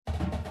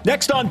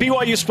Next on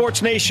BYU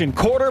Sports Nation,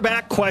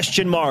 quarterback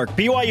question mark.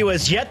 BYU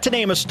has yet to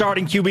name a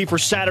starting QB for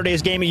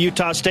Saturday's game at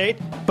Utah State,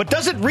 but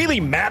does it really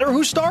matter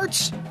who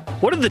starts?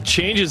 What did the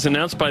changes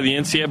announced by the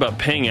NCAA about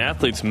paying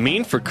athletes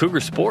mean for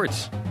Cougar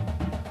sports?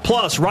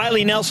 Plus,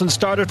 Riley Nelson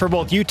started for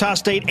both Utah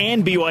State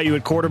and BYU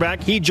at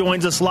quarterback. He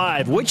joins us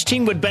live. Which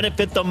team would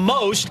benefit the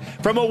most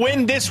from a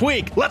win this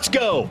week? Let's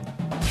go.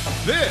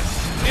 This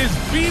is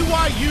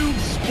BYU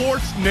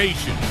Sports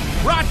Nation,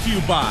 brought to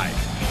you by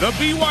the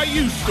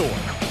BYU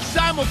Store.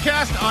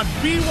 Simulcast on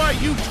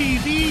BYU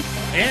TV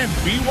and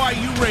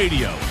BYU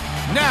Radio.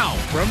 Now,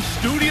 from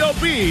Studio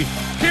B,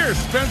 here's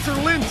Spencer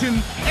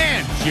Linton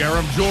and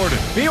Jarom Jordan.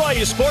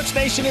 BYU Sports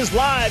Nation is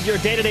live, your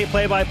day-to-day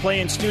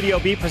play-by-play in Studio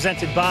B,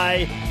 presented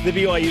by the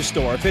BYU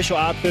Store, official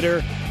outfitter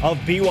of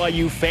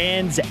BYU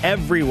fans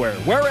everywhere.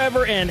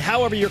 Wherever and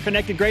however you're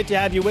connected, great to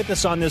have you with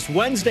us on this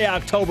Wednesday,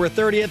 October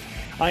 30th.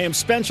 I am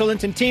Spencer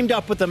Linton, teamed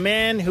up with a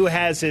man who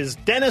has his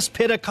Dennis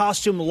Pitta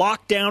costume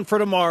locked down for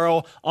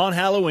tomorrow on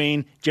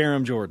Halloween,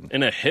 Jarom Jordan.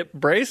 In a hip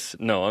brace?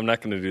 No, I'm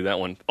not going to do that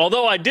one.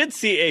 Although I did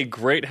see a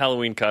great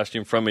Halloween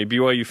costume from a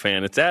BYU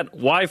fan. It's at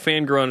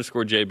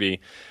yfangirl_JB.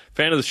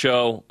 Fan of the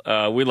show.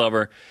 We love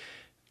her.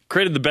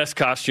 Created the best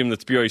costume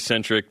that's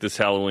BYU-centric this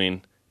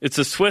Halloween. It's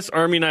a Swiss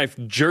Army knife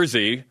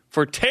jersey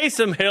for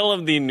Taysom Hill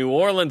of the New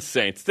Orleans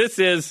Saints. This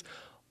is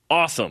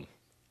awesome.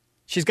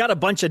 She's got a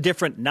bunch of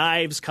different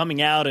knives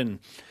coming out and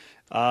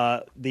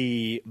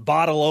the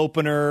bottle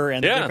opener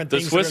and different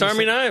things. The Swiss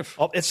Army knife.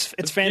 Oh, it's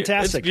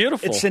fantastic. It's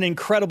beautiful. It's an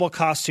incredible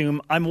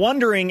costume. I'm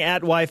wondering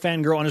at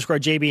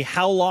yfangirl_JB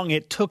how long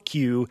it took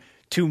you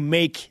to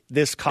make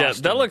this costume.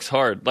 Yeah, that looks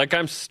hard. Like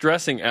I'm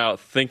stressing out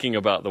thinking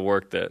about the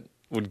work that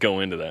would go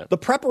into that. The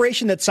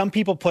preparation that some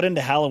people put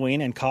into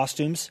Halloween and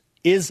costumes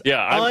is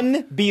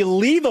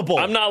unbelievable.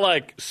 I'm not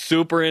like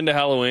super into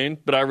Halloween,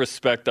 but I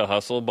respect the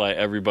hustle by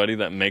everybody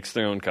that makes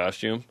their own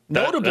costume.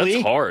 Notably,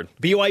 that's hard.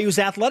 BYU's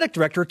athletic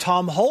director,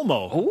 Tom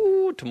Holmoe.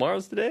 Oh,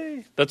 tomorrow's the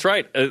day. That's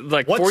right.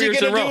 Like what's 4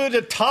 years in a row. What's he going to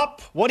do to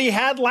top what he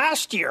had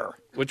last year?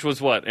 Which was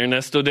what?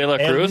 Ernesto de la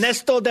Cruz?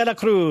 Ernesto de la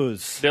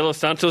Cruz. De los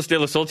Santos de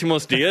los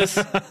Últimos Días.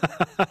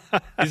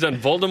 He's done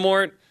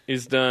Voldemort.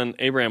 He's done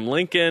Abraham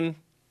Lincoln.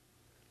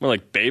 More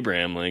like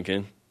Babraham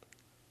Lincoln.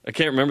 I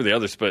can't remember the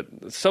others,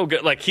 but so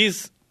good. Like,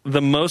 he's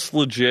the most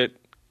legit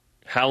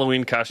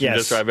Halloween costume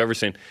designer I've ever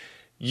seen.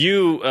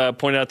 You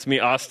pointed out to me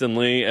Austin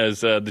Lee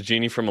as the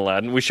genie from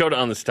Aladdin. We showed it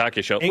on the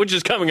Satake show, which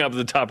is coming up at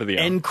the top of the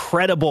hour.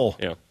 Incredible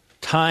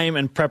time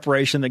and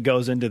preparation that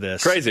goes into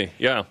this. Crazy,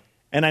 yeah.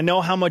 And I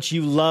know how much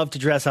you love to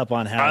dress up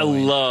on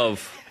Halloween. I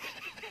love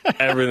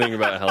everything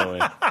about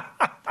Halloween.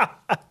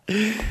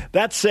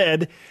 That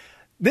said,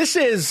 this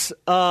is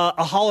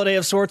a holiday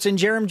of sorts in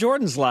Jarom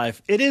Jordan's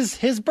life. It is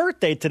his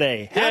birthday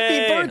today.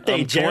 Happy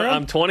birthday, Jarom.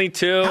 I'm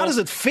 22. How does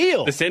it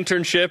feel? This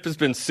internship has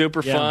been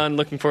super fun.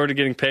 Looking forward to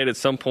getting paid at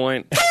some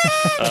point.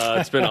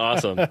 It's been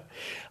awesome.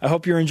 I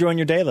hope you're enjoying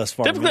your day thus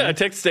far. Typically, I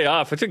take the day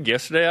off. I took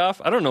yesterday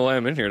off. I don't know why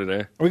I'm in here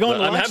today. Are we going to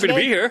lunch I'm happy today? to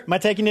be here. Am I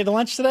taking you to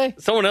lunch today?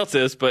 Someone else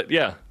is, but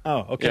yeah.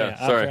 Oh, okay. Yeah,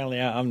 sorry.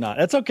 Apparently, I'm not.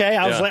 That's okay.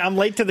 I'm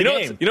late to the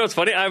game. You know what's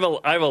funny? I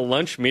have a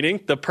lunch meeting.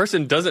 The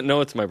person doesn't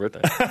know it's my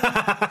birthday.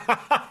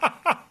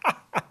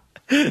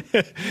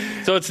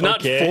 So it's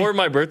not for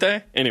my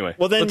birthday? Anyway,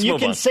 well, then you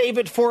can save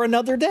it for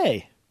another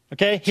day.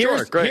 Okay?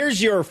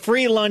 Here's your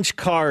free lunch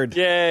card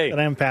that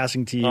I'm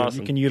passing to you.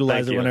 Awesome. You can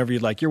utilize it whenever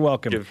you'd like. You're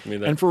welcome. Give me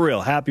that. And for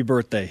real, happy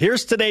birthday.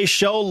 Here's today's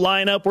show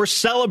lineup. We're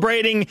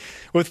celebrating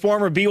with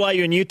former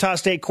BYU and Utah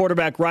State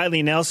quarterback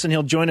Riley Nelson.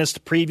 He'll join us to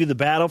preview the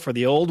battle for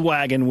the old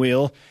wagon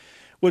wheel.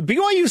 Would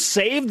BYU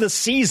save the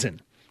season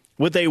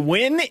with a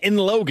win in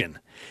Logan?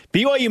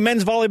 BYU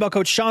men's volleyball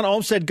coach Shawn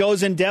Olmstead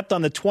goes in depth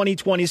on the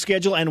 2020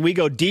 schedule, and we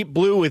go deep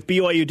blue with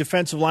BYU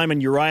defensive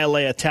lineman Uriah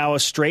Leatawa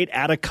straight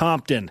out of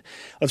Compton.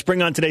 Let's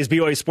bring on today's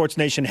BYU Sports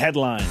Nation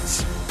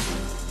headlines.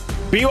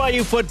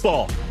 BYU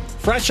football,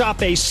 fresh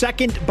off a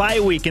second bye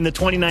week in the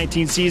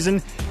 2019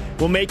 season,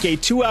 will make a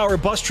 2-hour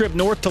bus trip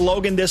north to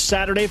Logan this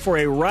Saturday for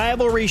a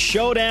rivalry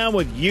showdown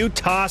with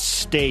Utah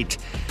State.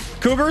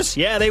 Cougars,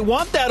 they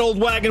want that old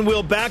wagon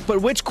wheel back,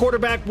 but which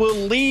quarterback will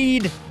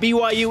lead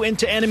BYU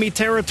into enemy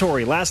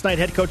territory? Last night,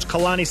 head coach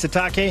Kalani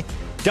Sitake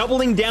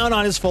doubling down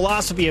on his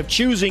philosophy of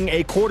choosing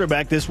a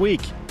quarterback this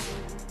week.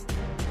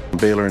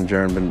 Baylor and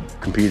Jaron have been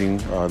competing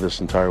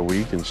this entire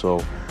week, and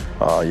so,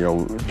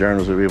 Jaron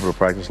was able to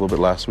practice a little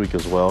bit last week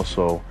as well.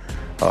 So,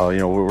 we're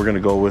going to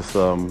go with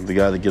the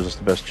guy that gives us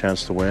the best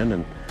chance to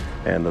win,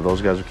 and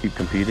those guys will keep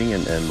competing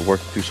and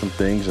working through some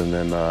things, and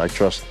then I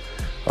trust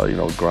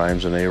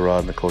Grimes and A-Rod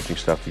and the coaching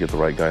staff to get the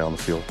right guy on the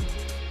field.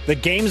 The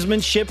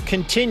gamesmanship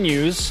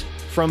continues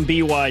from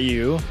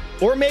BYU,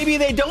 or maybe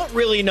they don't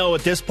really know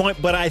at this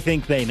point, but I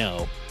think they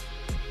know.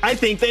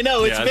 It's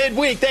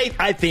midweek.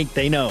 I think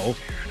they know.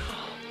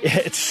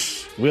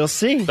 We'll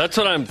see. That's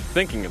what I'm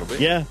thinking it'll be.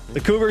 Yeah. The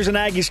Cougars and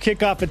Aggies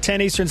kick off at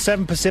 10 Eastern,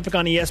 7 Pacific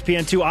on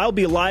ESPN2. I'll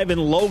be live in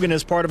Logan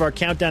as part of our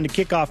countdown to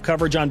kickoff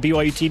coverage on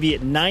BYU TV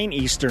at 9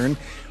 Eastern.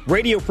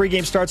 Radio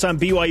pregame starts on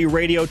BYU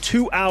Radio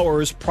 2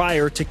 hours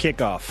prior to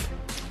kickoff.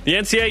 The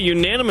NCAA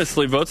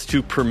unanimously votes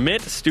to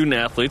permit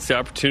student-athletes the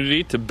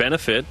opportunity to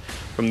benefit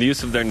from the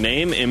use of their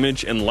name,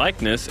 image, and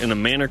likeness in a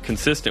manner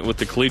consistent with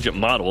the collegiate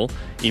model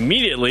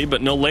immediately,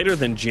 but no later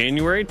than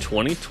January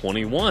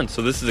 2021.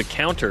 So this is a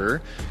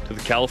counter to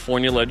the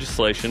California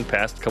legislation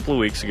passed a couple of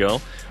weeks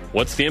ago.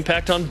 What's the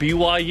impact on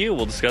BYU?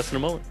 We'll discuss in a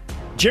moment.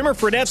 Jimmer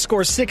Fredette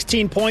scores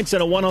 16 points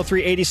in a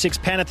 103-86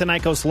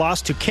 Panathinaikos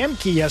loss to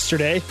Kemke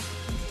yesterday.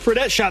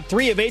 Fredette shot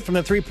 3 of 8 from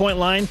the three-point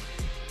line.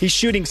 He's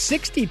shooting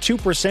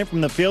 62% from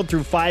the field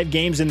through 5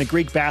 games in the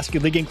Greek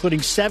Basket League, including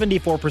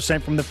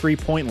 74% from the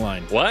three-point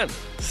line. What?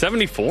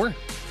 74?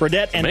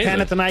 Fredette and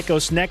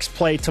Panathinaikos next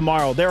play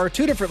tomorrow. There are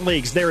 2 different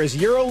leagues. There is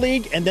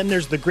EuroLeague, and then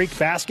there's the Greek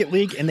Basket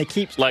League, and they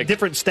keep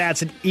different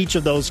stats in each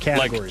of those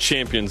categories. Like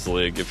Champions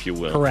League, if you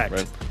will. Correct.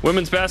 Right?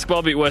 Women's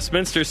basketball beat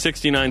Westminster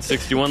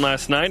 69-61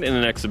 last night in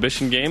an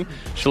exhibition game.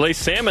 Chalet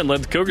Salmon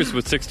led the Cougars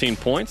with 16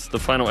 points. The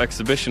final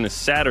exhibition is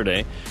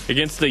Saturday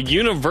against the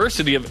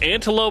University of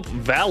Antelope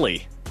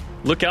Valley.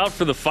 Look out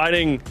for the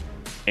Fighting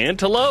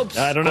Antelopes?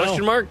 I don't know.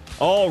 Question mark?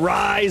 All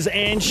rise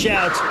and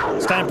shout.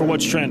 It's time for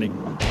What's Trending.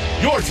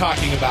 You're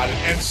talking about it,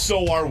 and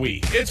so are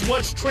we. It's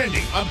What's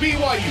Trending on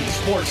BYU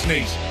Sports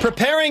Nation.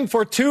 Preparing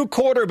for 2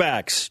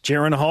 quarterbacks,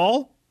 Jaron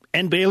Hall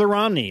and Baylor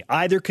Romney.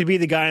 Either could be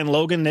the guy in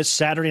Logan this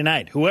Saturday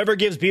night. Whoever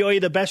gives BYU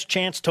the best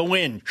chance to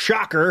win.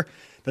 Shocker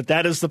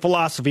that is the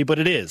philosophy, but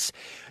it is.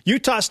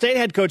 Utah State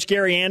head coach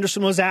Gary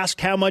Anderson was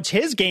asked how much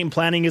his game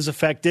planning is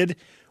affected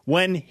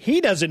when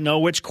he doesn't know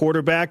which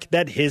quarterback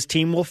that his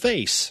team will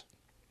face.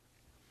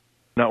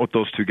 Not with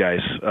those 2 guys.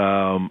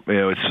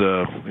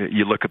 It's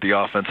you look at the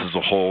offense as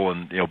a whole,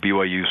 and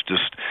BYU's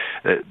just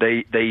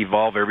they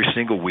evolve every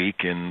single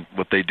week, and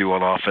what they do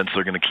on offense,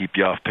 they're going to keep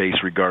you off pace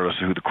regardless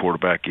of who the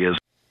quarterback is.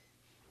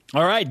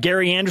 All right,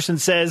 Gary Anderson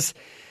says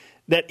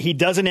that he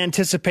doesn't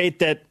anticipate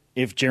that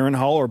if Jaron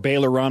Hall or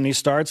Baylor Romney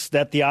starts,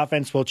 that the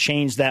offense will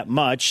change that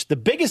much. The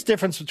biggest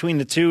difference between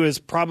the 2 is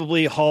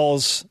probably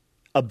Hall's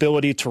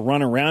ability to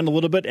run around a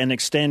little bit and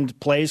extend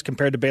plays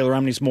compared to Baylor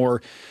Romney's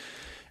more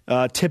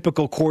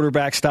typical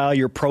quarterback style,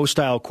 your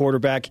pro-style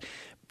quarterback.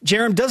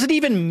 Jarom, does it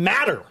even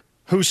matter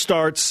who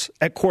starts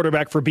at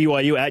quarterback for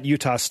BYU at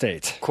Utah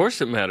State? Of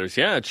course it matters.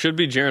 Yeah, it should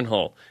be Jaron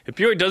Hall. If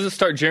BYU doesn't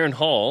start Jaron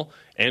Hall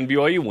and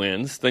BYU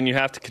wins, then you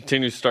have to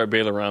continue to start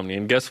Baylor Romney.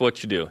 And guess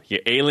what you do? You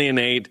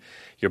alienate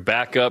your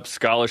backup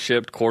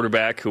scholarship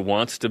quarterback who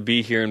wants to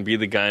be here and be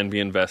the guy and be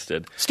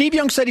invested. Steve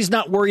Young said he's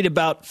not worried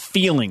about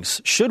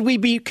feelings. Should we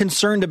be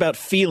concerned about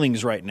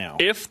feelings right now?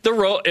 If there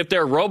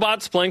are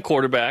robots playing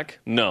quarterback,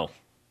 no.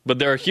 But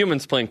there are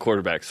humans playing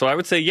quarterback. So I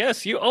would say,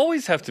 yes, you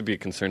always have to be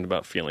concerned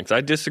about feelings.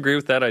 I disagree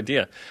with that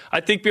idea. I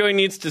think BYU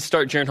needs to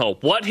start Jaron Hall.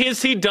 What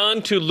has he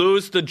done to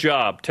lose the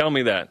job? Tell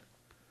me that.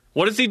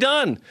 What has he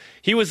done?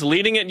 He was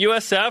leading at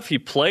USF. He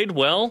played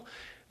well.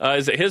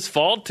 Is it his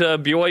fault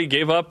BYU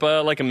gave up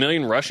like 1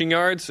 million rushing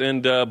yards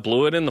and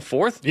blew it in the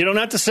 4th? You don't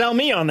have to sell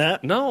me on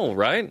that. No,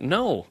 right?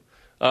 No.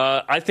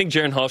 I think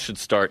Jaron Hall should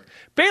start.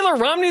 Baylor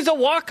Romney's a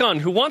walk-on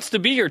who wants to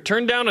be here.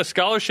 Turned down a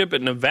scholarship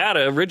at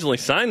Nevada, originally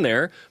signed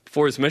there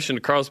before his mission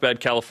to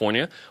Carlsbad,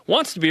 California.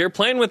 Wants to be here,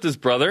 playing with his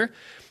brother.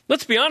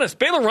 Let's be honest,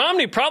 Baylor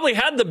Romney probably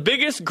had the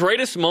biggest,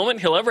 greatest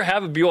moment he'll ever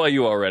have at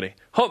BYU already.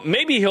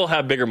 Maybe he'll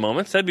have bigger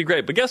moments. That'd be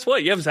great. But guess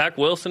what? You have Zach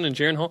Wilson and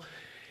Jaron Hall.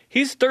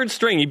 He's 3rd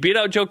string. He beat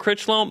out Joe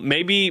Critchlow.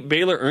 Maybe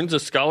Baylor earns a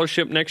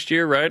scholarship next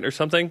year, right, or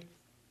something.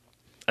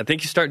 I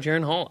think you start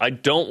Jaron Hall. I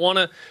don't want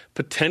to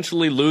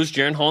potentially lose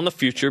Jaron Hall in the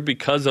future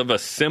because of a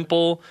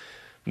simple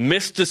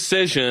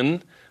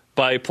misdecision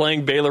by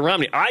playing Baylor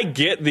Romney. I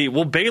get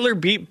Baylor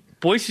beat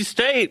Boise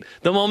State,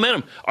 the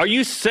momentum. Are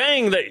you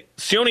saying that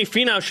Sione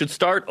Finau should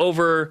start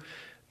over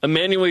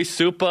Emmanuel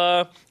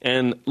Supa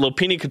and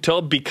Lopini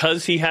Katoa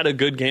because he had a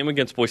good game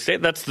against Boise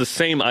State? That's the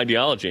same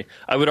ideology.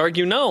 I would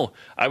argue no.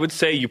 I would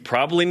say you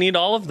probably need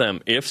all of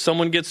them. If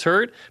someone gets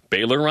hurt,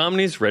 Baylor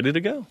Romney's ready to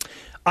go.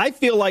 I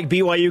feel like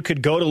BYU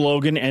could go to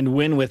Logan and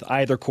win with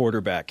either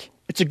quarterback.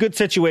 It's a good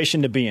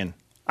situation to be in.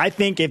 I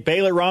think if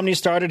Baylor Romney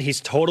started, he's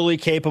totally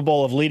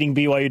capable of leading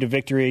BYU to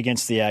victory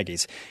against the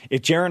Aggies.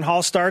 If Jaron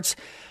Hall starts,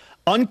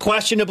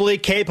 unquestionably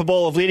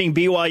capable of leading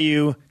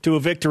BYU to a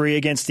victory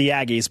against the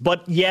Aggies.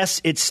 But yes,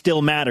 it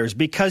still matters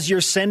because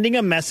you're sending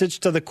a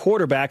message to the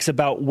quarterbacks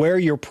about where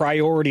your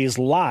priorities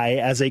lie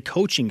as a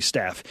coaching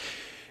staff.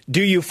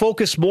 Do you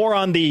focus more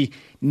on the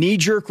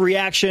knee-jerk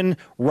reaction,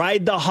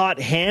 ride the hot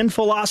hand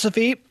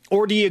philosophy,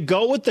 or do you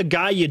go with the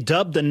guy you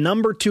dubbed the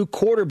number 2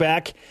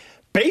 quarterback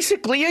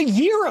basically a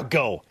year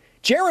ago?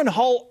 Jaron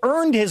Hall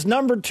earned his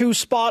number 2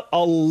 spot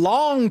a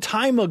long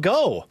time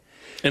ago.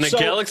 In a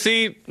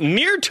galaxy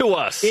near to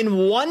us. In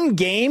one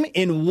game,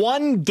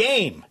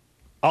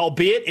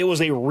 albeit it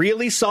was a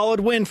really solid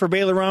win for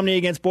Baylor Romney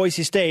against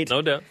Boise State.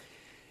 No doubt.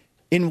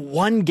 In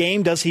one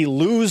game, does he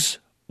lose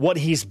what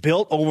he's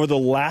built over the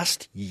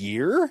last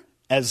year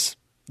as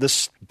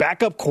the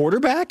backup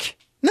quarterback?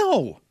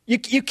 No,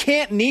 you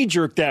can't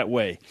knee-jerk that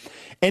way.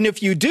 And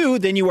if you do,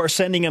 then you are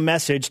sending a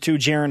message to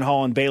Jaron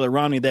Hall and Baylor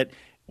Romney that,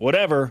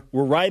 whatever,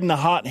 we're riding the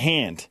hot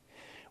hand.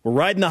 We're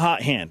riding the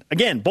hot hand.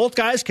 Again, both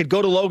guys could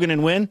go to Logan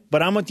and win,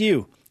 but I'm with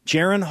you.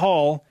 Jaron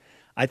Hall,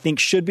 I think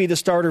should be the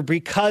starter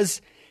because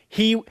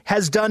he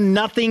has done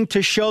nothing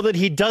to show that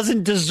he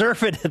doesn't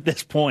deserve it at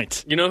this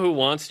point. You know who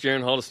wants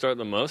Jaron Hall to start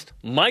the most?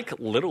 Mike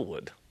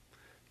Littlewood.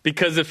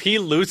 Because if he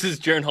loses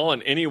Jaron Hall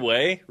in any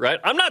way, right?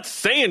 I'm not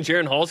saying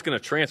Jaron Hall's going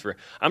to transfer.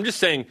 I'm just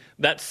saying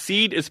that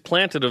seed is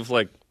planted of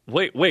like,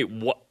 wait,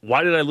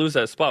 why did I lose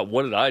that spot?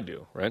 What did I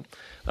do, right?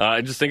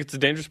 I just think it's a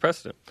dangerous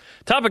precedent.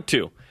 Topic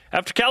 2.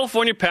 After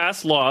California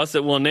passed laws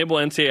that will enable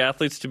NCAA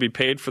athletes to be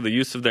paid for the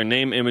use of their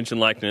name, image, and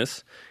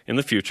likeness in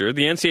the future,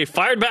 the NCAA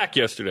fired back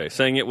yesterday,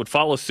 saying it would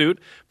follow suit,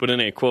 but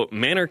in a, quote,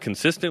 manner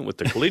consistent with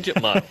the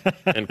collegiate model,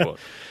 end quote.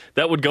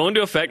 That would go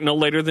into effect no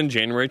later than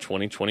January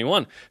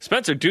 2021.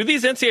 Spencer, do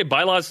these NCAA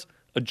bylaws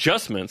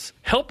adjustments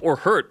help or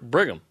hurt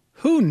Brigham?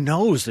 Who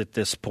knows at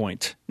this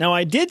point? Now,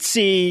 I did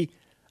see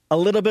a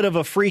little bit of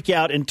a freak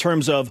out in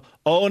terms of,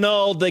 oh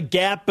no, the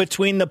gap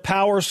between the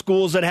power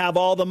schools that have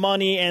all the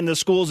money and the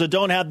schools that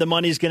don't have the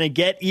money is going to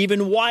get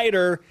even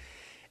wider.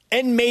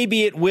 And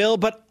maybe it will,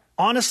 but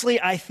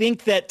honestly, I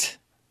think that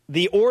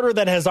the order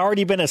that has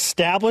already been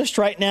established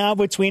right now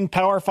between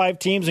Power 5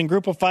 teams and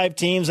Group of 5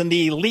 teams and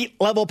the elite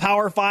level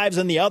Power 5s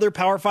and the other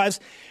Power 5s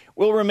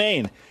will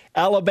remain.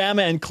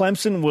 Alabama and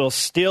Clemson will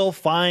still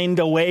find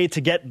a way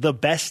to get the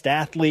best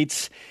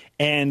athletes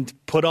and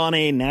put on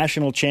a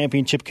national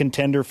championship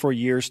contender for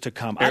years to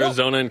come.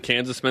 Arizona and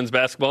Kansas men's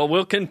basketball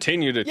will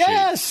continue to cheat.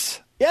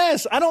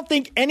 Yes. I don't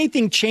think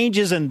anything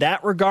changes in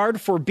that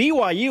regard. For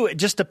BYU, it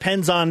just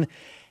depends on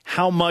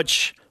how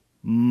much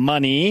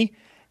money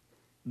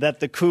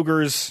that the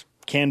Cougars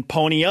can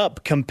pony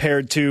up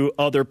compared to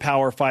other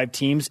Power 5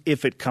 teams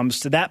if it comes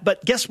to that.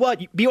 But guess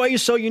what? BYU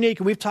is so unique,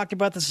 and we've talked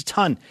about this a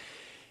ton.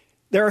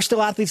 There are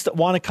still athletes that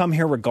want to come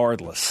here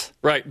regardless.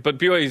 Right, but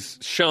BYU's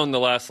shown the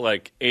last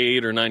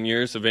 8 or 9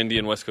 years of Indy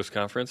and West Coast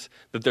Conference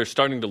that they're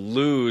starting to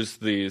lose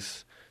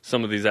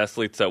some of these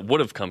athletes that would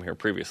have come here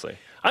previously.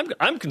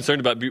 I'm concerned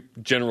about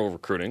general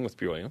recruiting with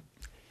BYU,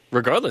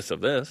 regardless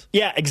of this.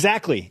 Yeah,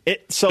 exactly.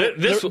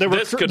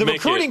 The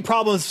recruiting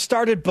problems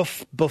started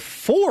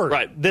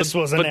before this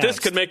was announced. But this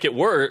could make it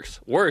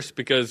worse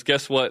because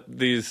guess what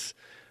these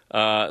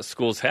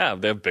schools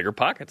have? They have bigger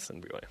pockets than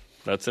BYU.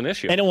 That's an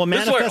issue. And it will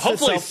manifest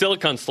hopefully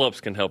Silicon Slopes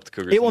can help the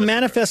Cougars. It will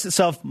manifest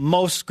itself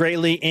most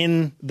greatly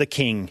in the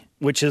king,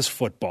 which is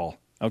football.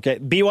 Okay,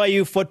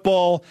 BYU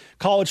football,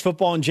 college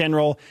football in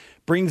general,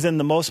 brings in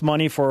the most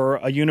money for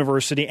a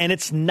university, and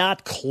it's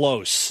not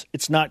close.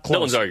 No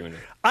one's arguing it.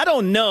 I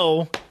don't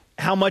know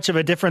how much of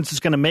a difference it's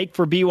going to make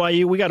for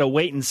BYU. We got to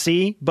wait and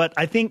see. But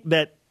I think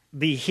that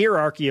the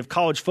hierarchy of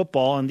college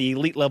football and the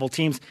elite level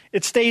teams,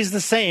 it stays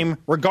the same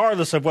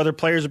regardless of whether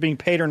players are being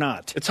paid or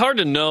not. It's hard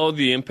to know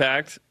the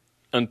impact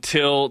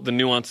until the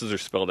nuances are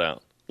spelled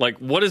out. Like,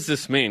 what does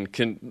this mean?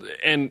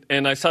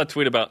 And I saw a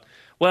tweet about,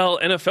 well,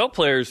 NFL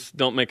players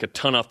don't make a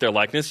ton off their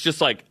likeness,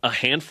 just like a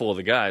handful of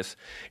the guys.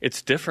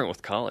 It's different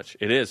with college.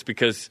 It is,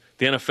 because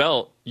the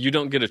NFL, you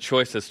don't get a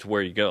choice as to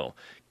where you go.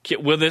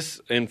 Will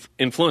this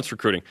influence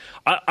recruiting?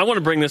 I want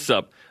to bring this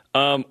up.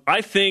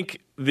 I think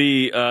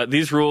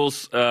these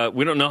rules,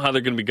 we don't know how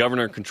they're going to be governed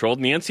or controlled,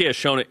 and the NCAA has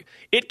shown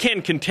it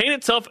can contain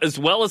itself as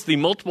well as the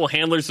multiple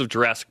handlers of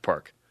Jurassic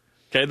Park.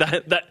 Okay,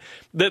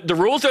 the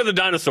rules are the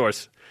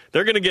dinosaurs.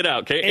 They're going to get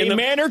out. Okay, in a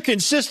manner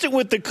consistent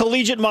with the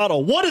collegiate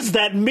model. What does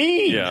that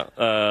mean? Yeah,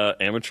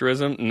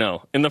 amateurism?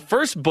 No. In the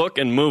first book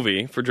and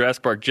movie for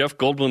Jurassic Park, Jeff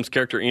Goldblum's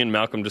character Ian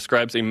Malcolm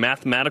describes a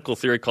mathematical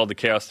theory called the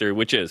chaos theory,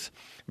 which is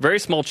very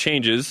small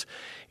changes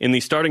in the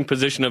starting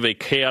position of a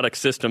chaotic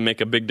system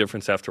make a big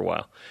difference after a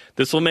while.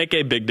 This will make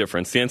a big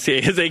difference. The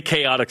NCAA is a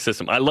chaotic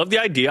system. I love the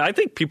idea. I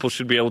think people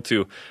should be able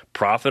to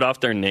profit off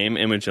their name,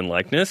 image, and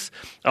likeness.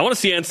 I want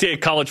to see NCAA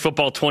College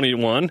Football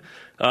 21.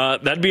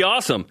 That'd be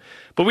awesome.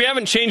 But we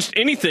haven't changed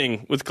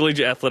anything with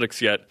collegiate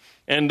athletics yet,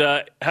 and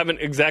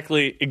haven't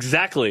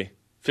exactly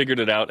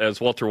figured it out,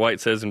 as Walter White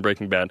says in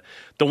Breaking Bad.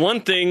 The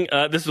one thing,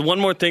 this is one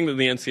more thing that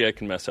the NCAA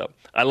can mess up.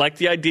 I like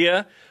the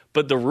idea,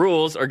 but the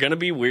rules are going to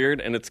be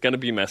weird, and it's going to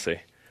be messy.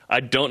 I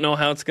don't know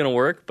how it's going to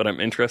work, but I'm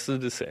interested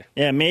to see.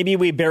 Yeah, maybe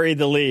we buried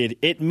the lead.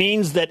 It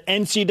means that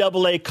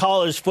NCAA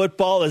college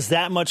football is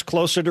that much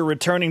closer to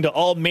returning to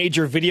all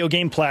major video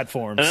game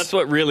platforms. And that's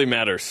what really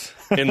matters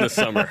in the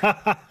summer,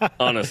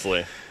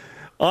 honestly.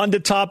 On to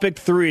topic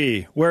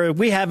 3, where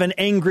we have an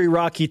angry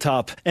Rocky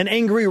Top, an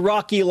angry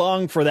Rocky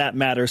Long for that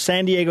matter.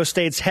 San Diego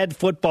State's head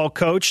football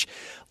coach,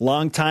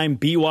 longtime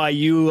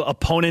BYU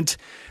opponent,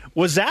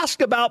 was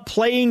asked about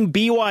playing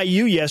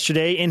BYU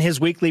yesterday in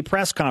his weekly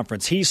press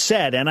conference. He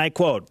said, and I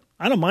quote,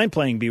 "I don't mind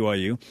playing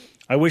BYU.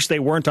 I wish they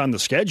weren't on the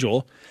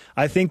schedule.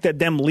 I think that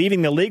them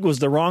leaving the league was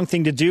the wrong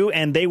thing to do,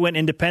 and they went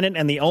independent,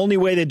 and the only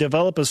way they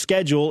develop a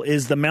schedule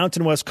is the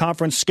Mountain West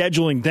Conference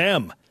scheduling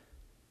them."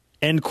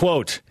 End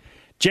quote.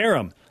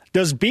 Jarom,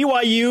 does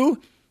BYU,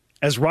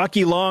 as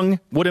Rocky Long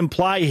would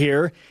imply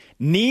here,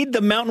 need the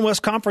Mountain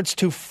West Conference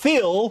to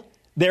fill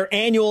their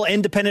annual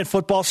independent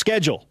football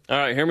schedule? All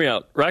right, hear me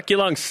out. Rocky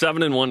Long's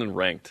 7-1 and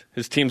ranked.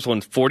 His team's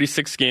won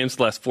 46 games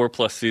the last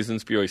 4+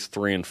 seasons. BYU's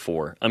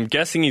 3-4. I'm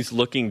guessing he's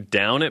looking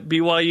down at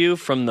BYU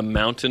from the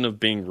mountain of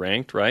being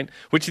ranked, right?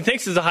 Which he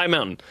thinks is a high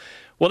mountain.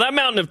 Well, that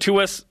mountain of two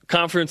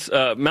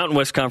Mountain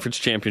West Conference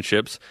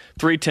championships,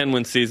 3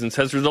 10-win seasons,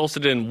 has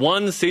resulted in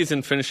one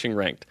season finishing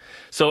ranked.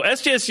 So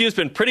SJSU has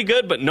been pretty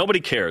good, but nobody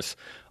cares.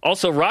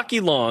 Also, Rocky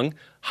Long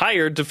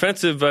hired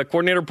defensive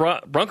coordinator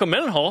Bronco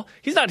Mendenhall.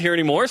 He's not here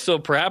anymore, so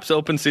perhaps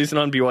open season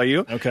on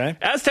BYU. Okay.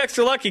 Aztecs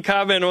are lucky.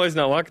 Kyle Van Noy's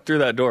not walking through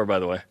that door, by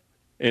the way,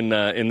 in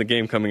the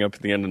game coming up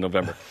at the end of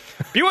November.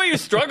 BYU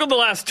struggled the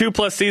last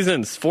 2+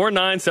 seasons,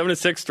 4-9,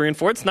 7-6,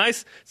 3-4. It's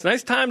nice. It's a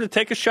nice time to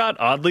take a shot.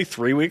 Oddly,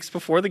 3 weeks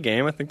before the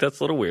game. I think that's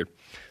a little weird.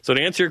 So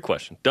to answer your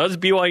question, does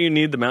BYU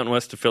need the Mountain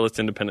West to fill its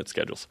independent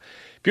schedules?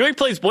 BYU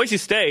plays Boise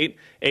State,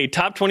 a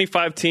top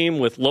 25 team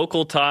with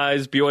local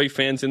ties, BYU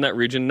fans in that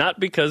region, not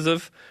because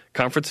of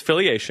conference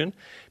affiliation.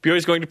 BYU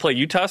is going to play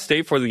Utah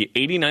State for the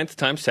 89th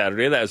time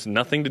Saturday. That has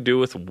nothing to do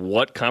with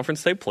what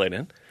conference they played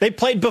in. They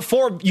played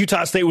before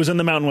Utah State was in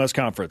the Mountain West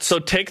Conference. So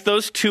take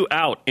those two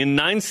out. In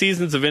 9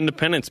 seasons of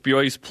independence,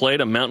 BYU's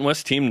played a Mountain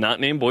West team not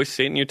named Boise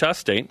State and Utah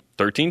State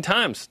 13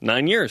 times,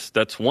 9 years.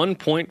 That's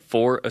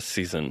 1.4 a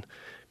season.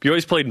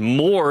 BYU's played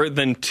more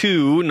than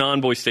 2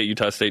 non-Boise State,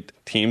 Utah State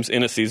teams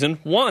in a season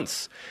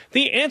once.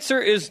 The answer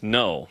is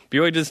no.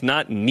 BYU does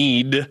not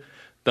need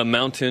the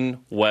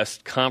Mountain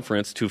West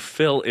Conference to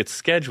fill its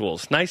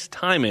schedules. Nice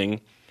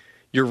timing.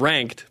 You're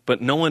ranked,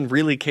 but no one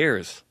really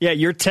cares. Yeah,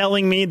 you're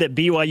telling me that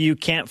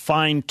BYU can't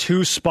find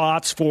 2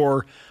 spots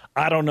for,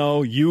 I don't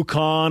know,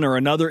 UConn or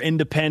another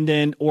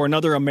independent or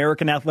another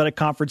American Athletic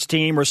Conference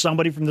team or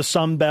somebody from the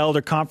Sun Belt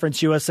or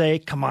Conference USA?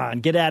 Come on,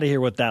 get out of here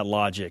with that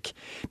logic.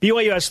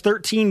 BYU has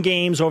 13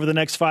 games over the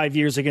next 5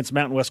 years against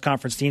Mountain West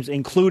Conference teams,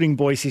 including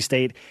Boise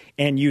State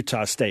and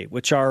Utah State,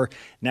 which are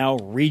now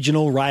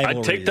regional rivalries.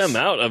 I'd take them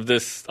out of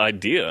this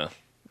idea.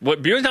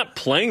 BYU's not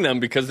playing them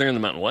because they're in the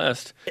Mountain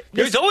West.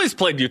 BYU's always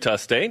played Utah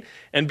State,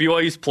 and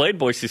BYU's played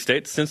Boise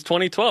State since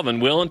 2012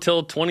 and will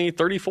until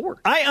 2034.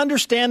 I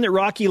understand that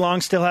Rocky Long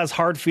still has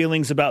hard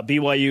feelings about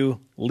BYU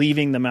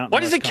leaving the Mountain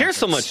West Why does it care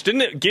so much?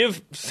 Didn't it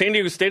give San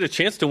Diego State a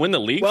chance to win the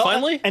league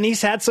finally? And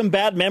he's had some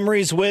bad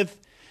memories with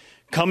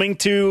coming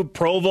to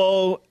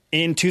Provo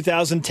in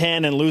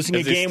 2010 and losing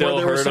a game where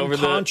there was some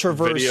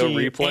controversy,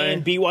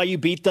 and BYU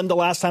beat them the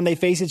last time they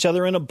faced each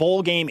other in a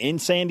bowl game in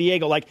San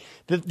Diego. Like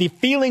the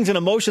feelings and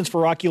emotions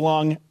for Rocky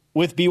Long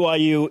with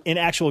BYU in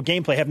actual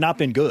gameplay have not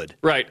been good.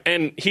 Right,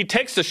 and he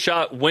takes a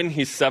shot when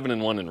he's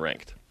 7-1 and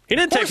ranked. He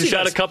didn't take a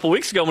shot a couple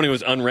weeks ago when he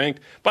was unranked.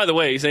 By the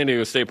way, San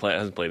Diego State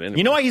hasn't played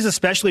anybody. You know why he's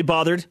especially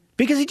bothered?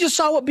 Because he just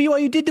saw what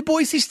BYU did to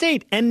Boise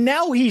State, and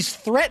now he's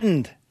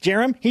threatened.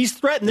 Jarom, he's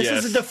threatened. This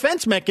is a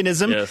defense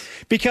mechanism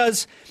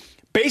because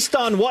based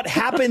on what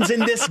happens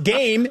in this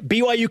game,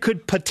 BYU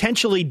could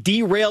potentially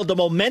derail the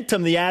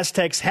momentum the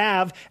Aztecs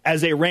have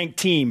as a ranked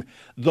team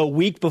the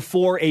week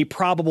before a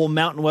probable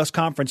Mountain West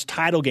Conference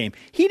title game.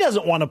 He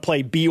doesn't want to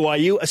play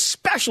BYU,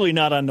 especially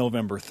not on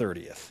November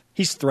 30th.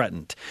 He's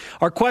threatened.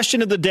 Our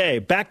question of the day,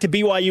 back to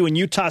BYU and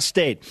Utah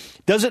State.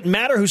 Does it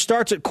matter who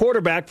starts at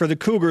quarterback for the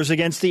Cougars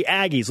against the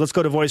Aggies? Let's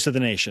go to Voice of the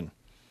Nation.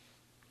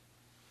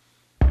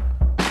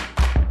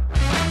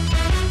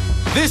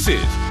 This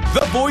is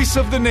the Voice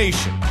of the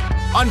Nation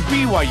on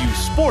BYU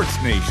Sports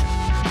Nation.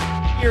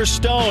 Your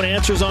Stone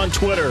answers on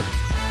Twitter.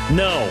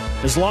 No.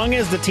 As long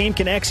as the team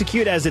can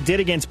execute as it did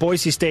against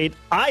Boise State,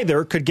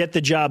 either could get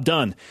the job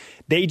done.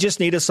 They just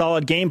need a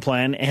solid game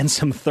plan and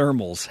some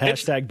thermals.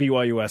 Hashtag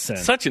BYUSN.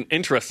 Such an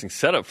interesting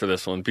setup for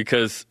this one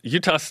because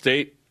Utah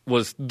State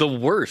was the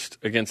worst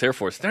against Air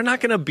Force. They're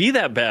not going to be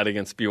that bad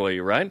against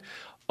BYU, right?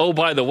 Oh,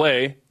 by the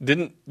way,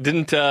 didn't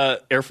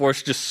Air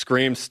Force just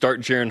scream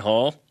start Jaron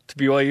Hall to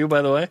BYU,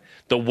 by the way?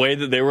 The way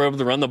that they were able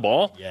to run the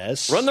ball?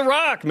 Yes. Run the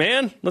rock,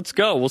 man. Let's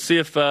go. We'll see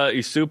if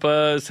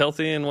Isupa is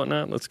healthy and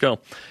whatnot. Let's go.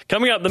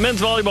 Coming up, the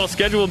men's volleyball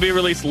schedule will be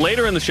released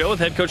later in the show with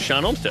head coach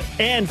Shawn Olmstead.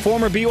 And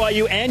former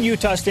BYU and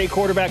Utah State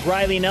quarterback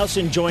Riley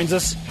Nelson joins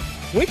us.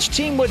 Which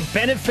team would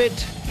benefit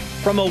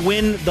from a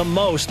win the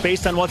most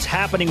based on what's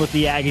happening with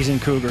the Aggies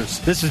and Cougars?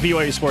 This is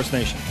BYU Sports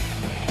Nation.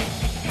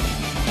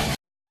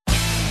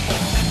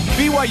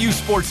 BYU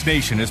Sports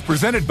Nation is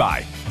presented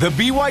by The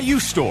BYU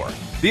Store,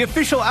 the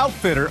official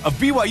outfitter of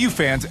BYU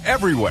fans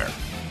everywhere.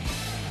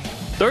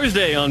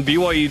 Thursday on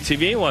BYU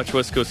TV, watch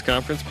West Coast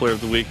Conference Player of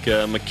the Week,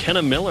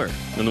 McKenna Miller.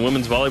 And the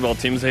women's volleyball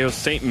teams, they host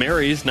St.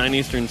 Mary's, 9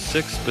 Eastern,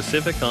 6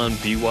 Pacific on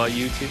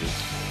BYU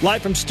TV.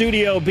 Live from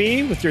Studio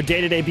B with your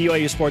day-to-day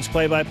BYU Sports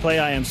play-by-play,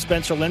 I am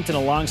Spencer Linton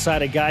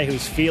alongside a guy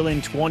who's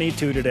feeling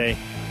 22 today,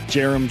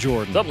 Jarom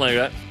Jordan. Something like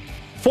that.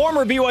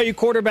 Former BYU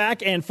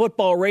quarterback and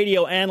football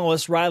radio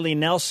analyst Riley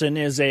Nelson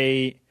is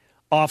a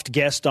oft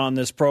guest on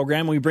this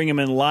program. We bring him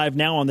in live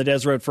now on the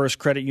Deseret First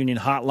Credit Union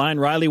hotline.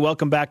 Riley,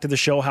 welcome back to the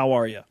show. How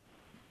are you?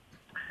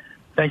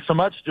 Thanks so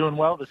much. Doing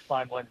well this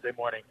fine Wednesday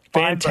morning.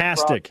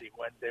 Fantastic.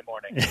 Wednesday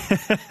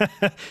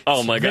morning.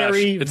 Oh, my gosh.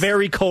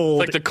 Very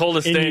cold. It's like the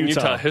coldest day in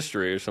Utah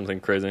history or something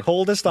crazy.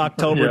 Coldest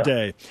October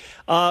day.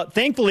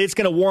 Thankfully, it's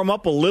going to warm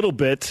up a little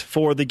bit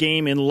for the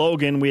game in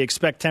Logan. We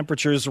expect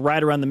temperatures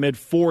right around the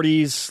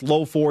mid-40s,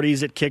 low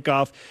 40s at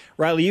kickoff.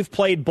 Riley, you've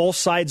played both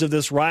sides of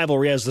this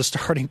rivalry as the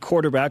starting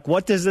quarterback.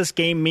 What does this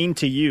game mean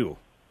to you?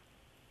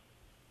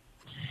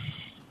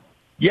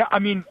 Yeah, I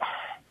mean,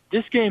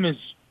 this game is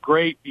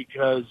great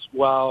because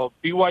while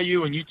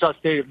BYU and Utah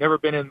State have never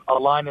been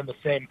aligned in the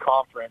same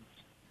conference,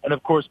 and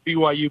of course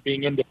BYU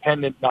being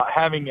independent, not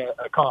having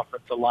a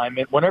conference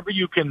alignment, whenever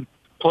you can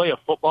play a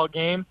football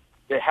game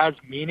that has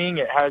meaning,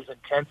 it has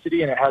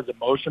intensity, and it has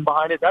emotion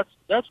behind it,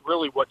 that's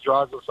really what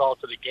draws us all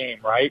to the game,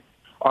 right?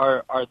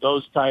 Are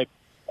those type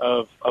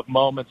of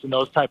moments and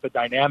those type of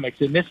dynamics.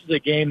 And this is a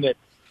game that,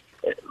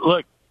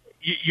 look,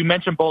 you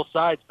mentioned both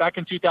sides. Back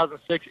in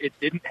 2006, it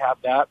didn't have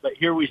that, but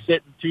here we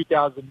sit in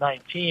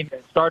 2019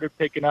 and started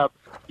picking up,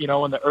 in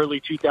the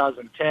early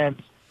 2010s.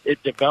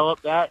 It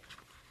developed that.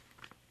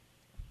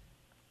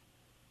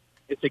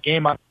 It's a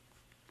game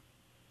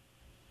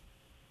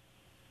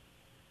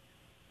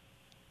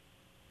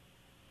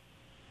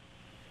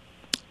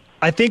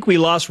I think we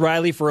lost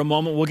Riley for a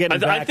moment. We'll get him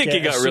back. I think he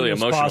got really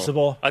emotional.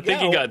 Possible. I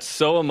think he got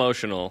so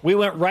emotional. We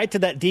went right to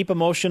that deep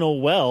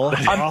emotional well off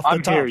the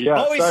I'm top. here,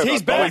 yeah. Oh,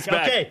 he's back. Oh, he's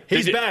back. Okay,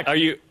 he's back.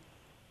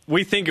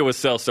 We think it was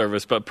cell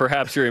service, but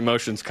perhaps your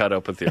emotions caught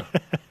up with you.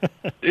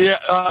 Yeah,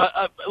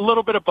 a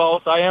little bit of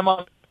both. I am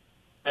on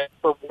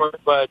for work,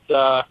 but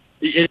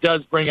it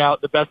does bring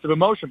out the best of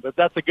emotion. But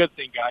that's a good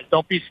thing, guys.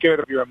 Don't be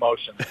scared of your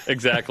emotions.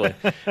 Exactly.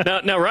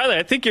 Now, Riley,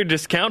 I think you're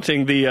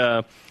discounting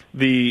the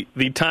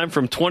time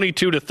from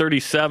 22 to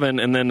 37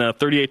 and then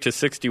 38 to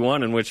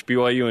 61 in which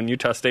BYU and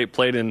Utah State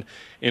played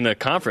in a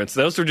conference.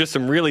 Those were just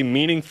some really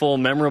meaningful,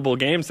 memorable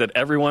games that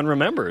everyone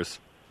remembers.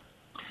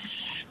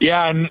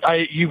 Yeah, and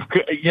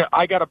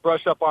I got to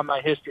brush up on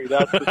my history.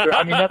 That's for sure.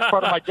 I mean, that's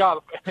part of my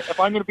job. If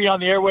I'm going to be on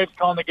the airwaves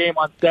calling the game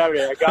on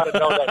Saturday, I got to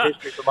know that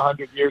history from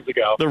 100 years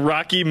ago. The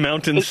Rocky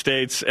Mountain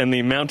States and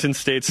the Mountain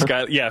State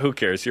Sky. Yeah, who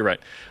cares? You're right.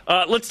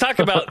 Let's talk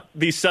about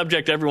the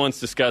subject everyone's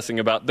discussing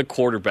about the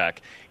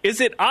quarterback. Is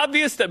it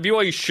obvious that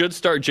BYU should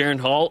start Jaron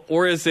Hall,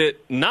 or is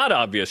it not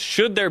obvious?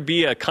 Should there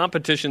be a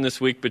competition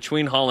this week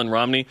between Hall and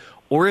Romney,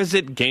 or is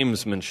it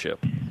gamesmanship?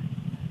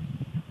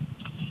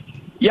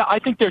 Yeah, I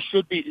think there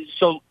should be.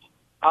 So,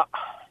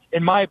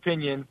 in my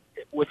opinion,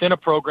 within a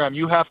program,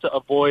 you have to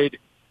avoid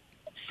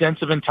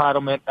sense of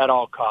entitlement at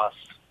all costs.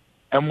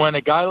 And when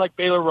a guy like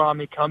Baylor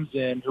Romney comes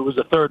in, who was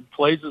a third,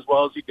 plays as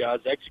well as he does,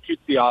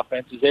 executes the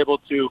offense, is able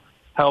to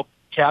help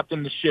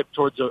captain the ship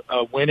towards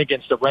a win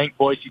against a ranked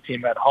Boise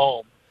team at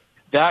home,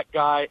 that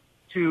guy,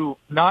 to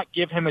not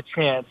give him a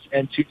chance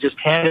and to just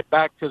hand it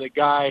back to the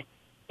guy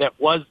that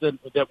was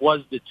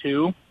the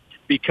two,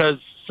 because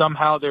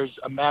somehow there's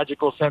a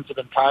magical sense of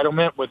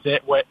entitlement with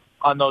it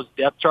on those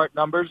depth chart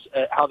numbers,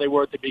 how they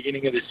were at the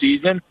beginning of the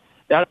season.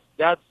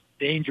 That's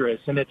dangerous,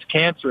 and it's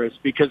cancerous,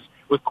 because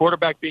with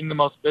quarterback being the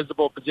most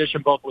visible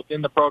position both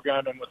within the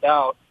program and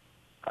without,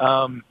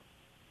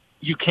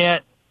 you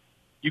can't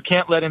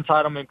let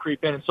entitlement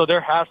creep in. And so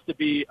there has to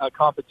be a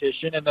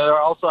competition, and there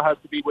also has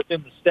to be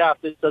within the staff.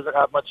 This doesn't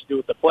have much to do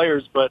with the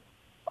players, but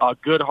a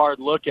good hard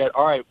look at,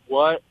 all right,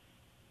 what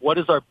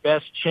is our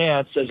best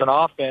chance as an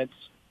offense?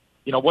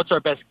 What's our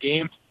best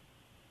game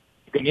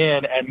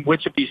in, and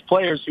which of these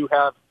players who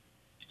have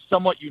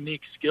somewhat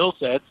unique skill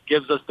sets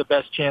gives us the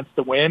best chance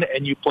to win,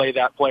 and you play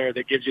that player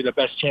that gives you the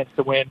best chance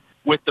to win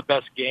with the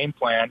best game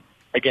plan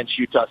against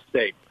Utah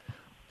State.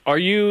 Are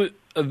you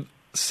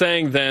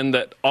saying then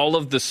that all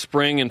of the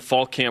spring and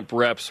fall camp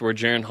reps where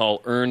Jaron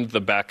Hall earned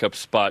the backup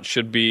spot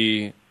should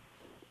be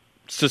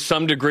to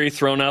some degree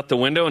thrown out the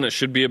window, and it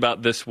should be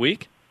about this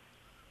week?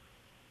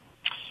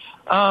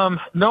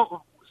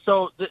 No.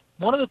 So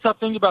one of the tough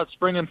things about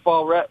spring and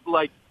fall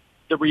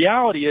the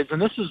reality is, and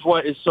this is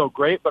what is so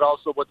great, but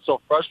also what's so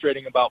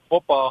frustrating about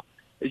football,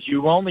 is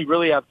you only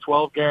really have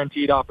 12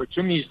 guaranteed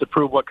opportunities to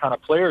prove what kind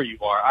of player you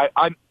are.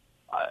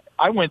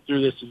 I went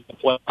through this as a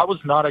player. I was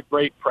not a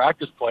great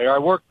practice player. I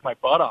worked my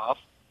butt off,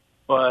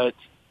 but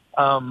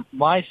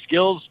my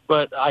skills,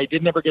 but I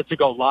didn't ever get to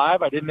go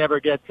live. I didn't ever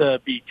get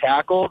to be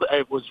tackled.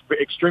 It was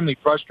extremely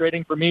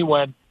frustrating for me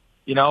when,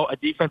 a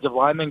defensive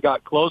lineman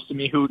got close to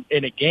me who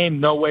in a game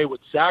no way would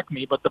sack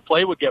me, but the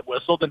play would get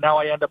whistled, and now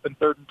I end up in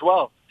 3rd and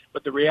 12.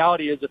 But the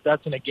reality is, if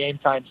that's in a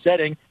game-time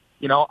setting,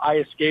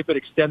 I escape it,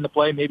 extend the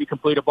play, maybe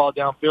complete a ball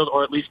downfield,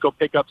 or at least go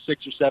pick up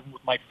 6 or 7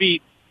 with my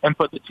feet and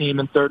put the team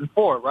in 3rd and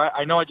 4, right?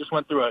 I know I just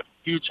went through a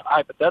huge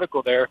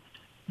hypothetical there,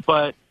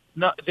 but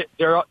no,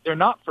 they're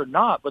not for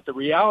naught. But the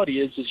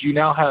reality is you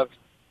now have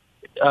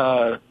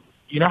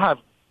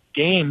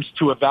games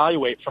to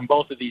evaluate from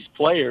both of these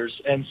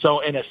players, and so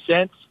in a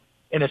sense,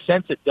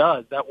 it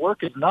does. That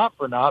work is not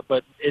for naught,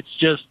 but it's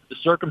just the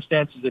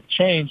circumstances have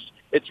changed.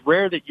 It's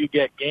rare that you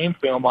get game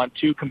film on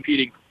 2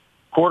 competing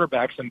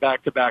quarterbacks in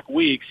back-to-back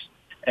weeks,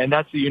 and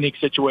that's the unique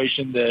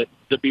situation that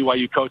the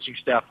BYU coaching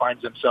staff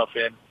finds themselves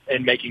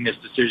in making this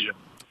decision.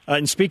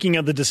 And speaking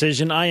of the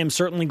decision, I am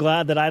certainly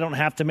glad that I don't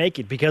have to make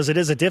it, because it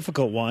is a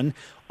difficult one.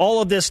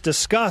 All of this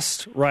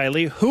discussed,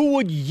 Riley, who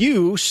would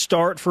you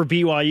start for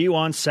BYU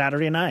on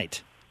Saturday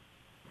night?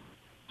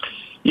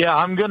 Yeah,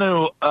 I'm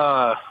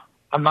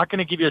not going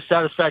to give you a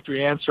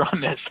satisfactory answer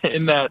on this,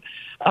 in that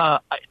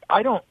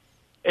I don't.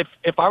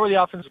 If I were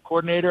the offensive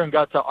coordinator and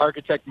got to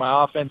architect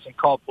my offense and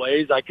call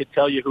plays, I could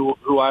tell you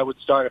who I would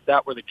start if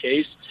that were the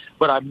case,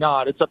 but I'm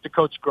not. It's up to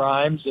Coach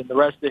Grimes and the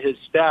rest of his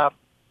staff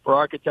for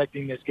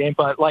architecting this game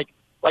plan. Like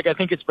I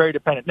think it's very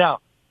dependent. Now,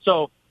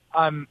 so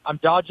I'm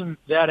dodging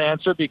that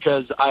answer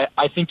because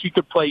I think you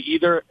could play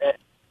either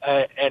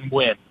and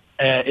win.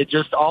 It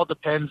just all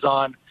depends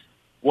on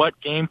what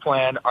game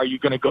plan are you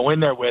going to go in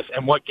there with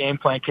and what game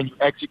plan can you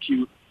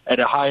execute at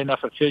a high enough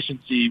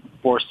efficiency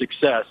for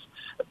success.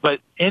 But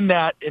in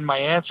my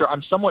answer,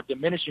 I'm somewhat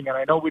diminishing, and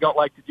I know we don't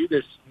like to do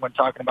this when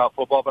talking about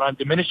football, but I'm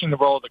diminishing the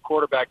role of the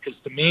quarterback because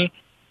to me,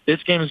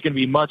 this game is going to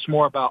be much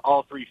more about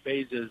all three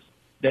phases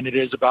than it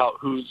is about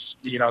who's,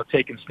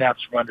 taking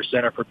snaps from under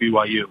center for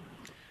BYU.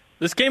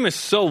 This game is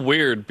so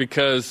weird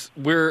because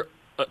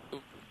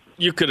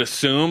you could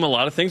assume a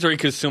lot of things or you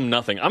could assume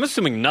nothing. I'm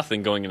assuming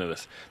nothing going into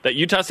this. That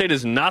Utah State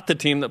is not the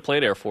team that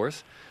played Air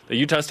Force. That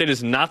Utah State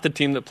is not the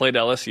team that played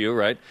LSU,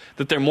 right?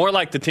 That they're more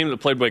like the team that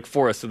played Wake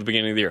Forest at the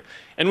beginning of the year.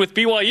 And with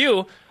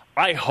BYU,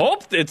 I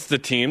hope it's the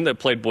team that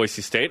played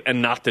Boise State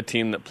and not the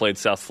team that played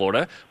South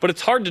Florida. But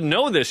it's hard to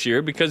know this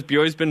year because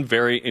BYU's been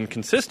very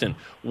inconsistent.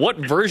 What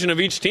version of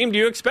each team do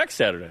you expect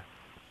Saturday?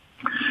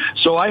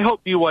 So I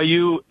hope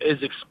BYU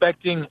is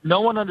expecting.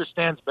 No one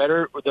understands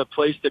better the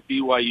place that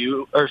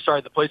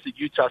the place that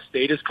Utah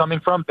State is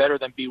coming from better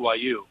than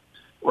BYU,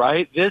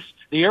 right?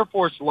 The Air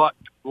Force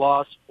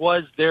loss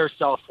was their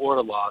South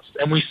Florida loss,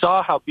 and we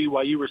saw how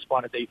BYU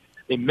responded.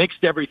 They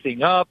mixed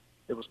everything up.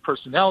 There was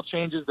personnel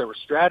changes. There were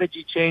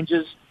strategy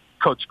changes.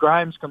 Coach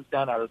Grimes comes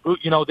down out of the boot.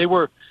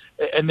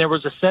 And there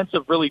was a sense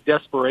of really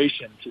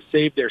desperation to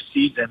save their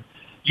season.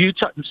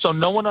 So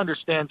no one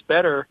understands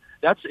better.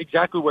 That's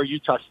exactly where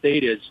Utah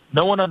State is.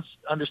 No one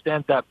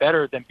understands that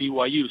better than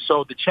BYU.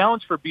 So the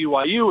challenge for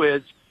BYU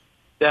is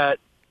that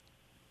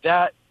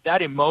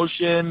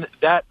emotion,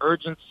 that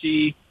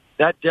urgency,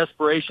 that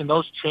desperation,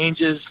 those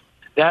changes,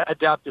 that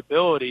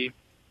adaptability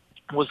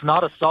was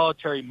not a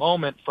solitary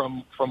moment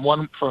from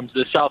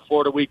the South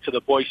Florida week to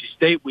the Boise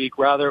State week.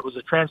 Rather, it was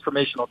a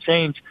transformational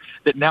change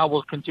that now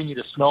will continue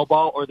to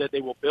snowball or that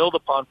they will build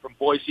upon from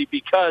Boise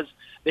because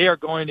they are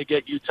going to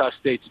get Utah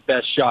State's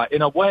best shot.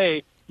 In a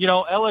way,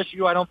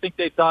 LSU, I don't think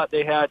they thought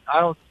they had.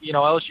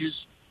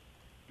 LSU's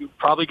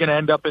probably going to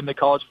end up in the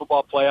college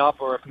football playoff,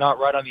 or if not,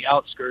 right on the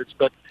outskirts.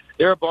 But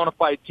they're a bona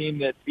fide team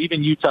that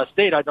even Utah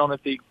State, I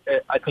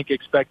think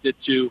expected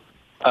to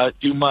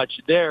do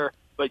much there.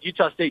 But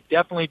Utah State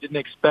definitely didn't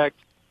expect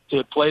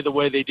to play the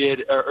way they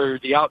did, or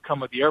the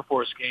outcome of the Air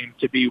Force game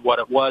to be what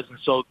it was. And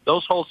so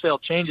those wholesale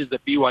changes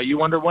that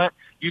BYU underwent,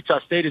 Utah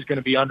State is going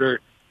to be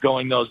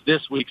undergoing those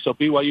this week. So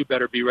BYU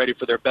better be ready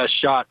for their best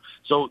shot.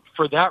 So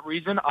for that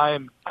reason, I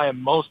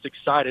am most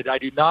excited. I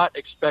do not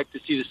expect to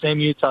see the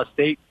same Utah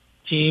State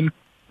team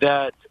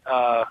that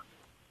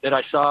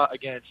I saw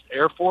against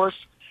Air Force.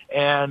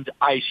 And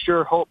I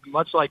sure hope,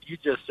 much like you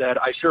just said,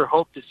 I sure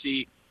hope to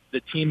see the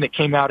team that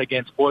came out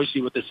against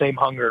Boise with the same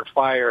hunger and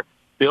fire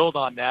build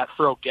on that,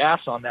 throw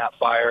gas on that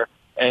fire,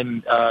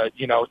 and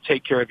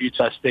take care of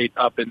Utah State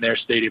up in their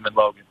stadium in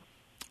Logan.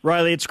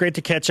 Riley, it's great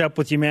to catch up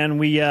with you, man.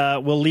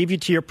 We'll leave you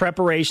to your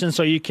preparation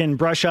so you can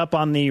brush up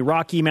on the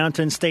Rocky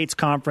Mountain States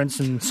Conference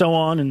and so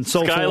on and so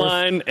forth.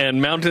 Skyline and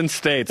Mountain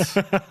States.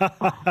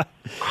 I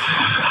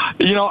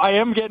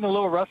am getting a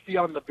little rusty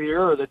on the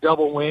beer or the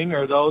double wing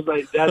or those.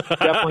 That's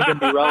definitely going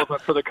to be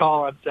relevant for the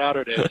call on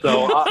Saturday.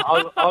 So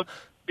I'll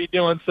be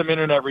doing some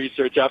internet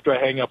research after I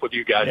hang up with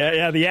you guys.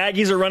 Yeah, the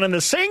Aggies are running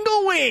the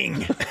single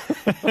wing.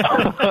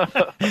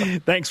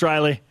 Thanks,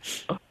 Riley.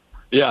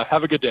 Yeah,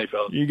 have a good day,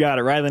 fellas. You got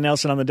it. Riley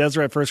Nelson on the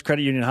Deseret First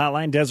Credit Union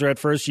Hotline. Deseret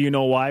First, you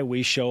know why,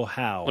 we show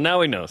how. Well,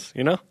 now he knows,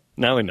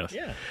 Now he knows.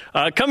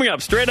 Yeah. Coming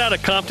up, straight out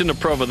of Compton to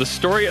Provo, the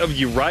story of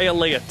Uriah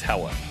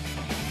Leatawa.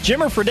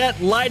 Jimmer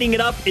Fredette lighting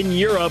it up in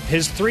Europe.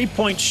 His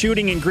three-point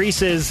shooting in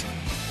Greece is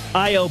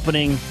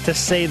eye-opening, to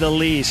say the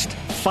least.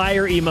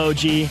 Fire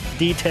emoji.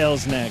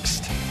 Details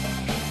next.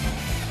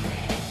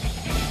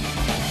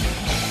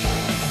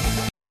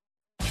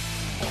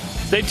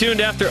 Stay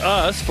tuned after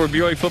us for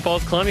BYU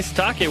Football's Kalani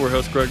Sitake, where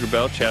host Greg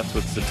Wrubell chats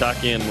with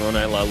Sitake and Moroni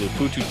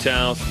Laluputu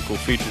Tau. Some cool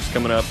features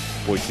coming up.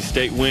 Boise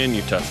State win,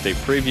 Utah State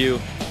preview.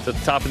 It's at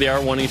the top of the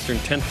hour, 1 Eastern,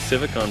 10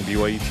 Pacific on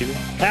BYU TV.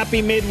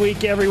 Happy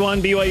midweek,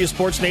 everyone. BYU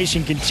Sports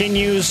Nation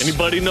continues.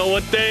 Anybody know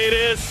what day it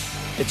is?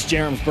 It's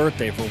Jarom's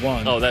birthday, for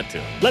one. Oh, that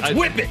too. Let's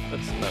whip it.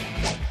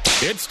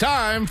 It's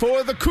time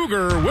for the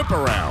Cougar Whip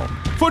Around.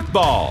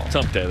 Football.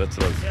 Hump Day, that's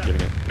what I was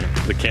getting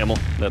at. The camel.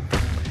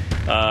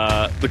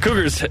 The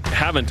Cougars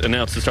haven't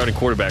announced the starting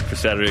quarterback for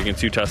Saturday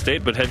against Utah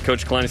State, but head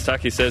coach Kalani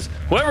Sitake says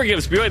whoever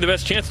gives BYU the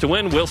best chance to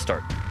win will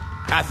start.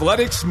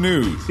 Athletics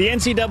news. The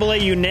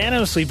NCAA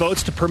unanimously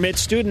votes to permit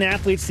student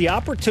athletes the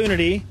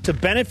opportunity to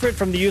benefit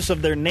from the use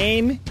of their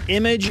name,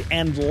 image,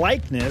 and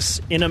likeness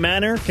in a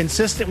manner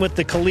consistent with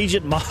the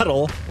collegiate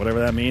model, whatever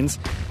that means,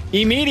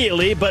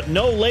 immediately, but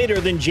no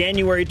later than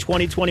January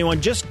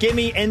 2021. Just give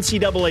me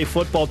NCAA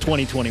football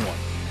 2021.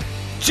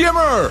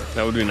 Jimmer!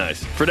 That would be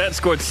nice. Fredette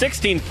scored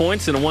 16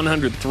 points in a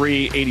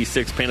 103-86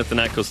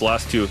 Panathinaikos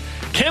loss to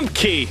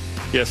Kempke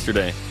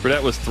yesterday.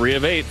 Fredette was 3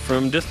 of 8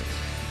 from distance.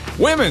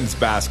 Women's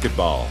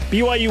basketball.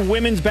 BYU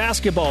women's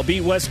basketball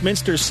beat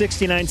Westminster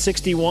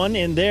 69-61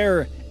 in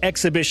their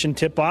exhibition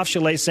tip-off.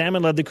 Chalet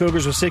Salmon led the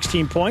Cougars with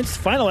 16 points.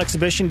 The final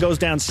exhibition goes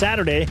down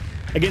Saturday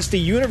against the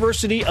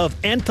University of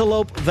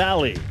Antelope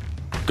Valley.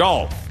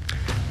 Golf.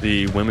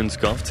 The women's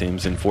golf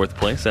team's in fourth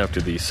place after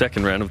the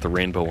second round of the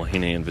Rainbow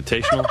Wahine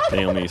Invitational.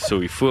 Naomi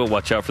Suifua,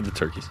 watch out for the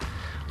turkeys,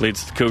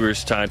 leads the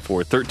Cougars tied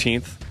for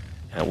 13th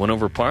at 1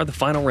 over par. The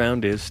final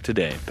round is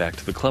today. Back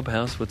to the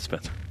clubhouse with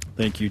Spencer.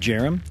 Thank you,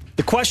 Jarom.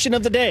 The question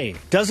of the day: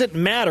 does it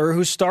matter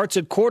who starts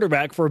at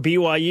quarterback for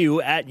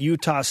BYU at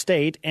Utah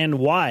State, and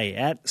why?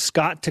 At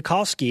Scott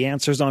Tukolsky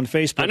answers on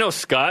Facebook. I know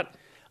Scott.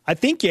 I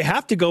think you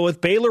have to go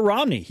with Baylor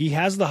Romney. He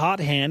has the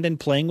hot hand and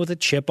playing with a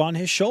chip on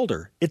his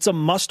shoulder. It's a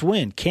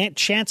must-win. Can't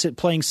chance it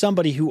playing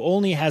somebody who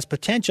only has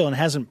potential and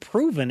hasn't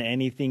proven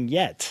anything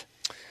yet.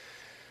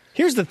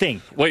 Here's the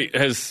thing. Wait,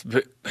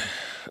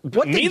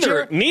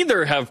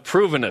 neither have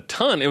proven a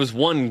ton. It was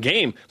one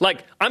game.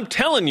 Like, I'm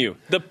telling you,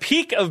 the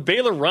peak of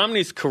Baylor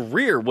Romney's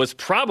career was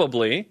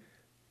probably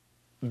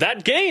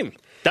that game.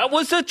 That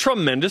was a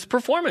tremendous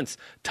performance.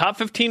 Top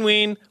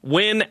 15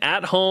 win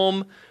at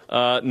home.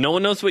 No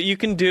one knows what you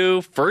can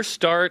do. First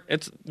start.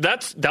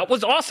 That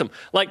was awesome.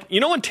 Like, you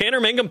know when Tanner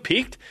Mangum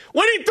peaked?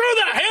 When he threw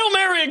that Hail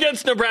Mary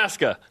against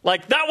Nebraska.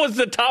 Like, that was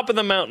the top of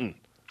the mountain.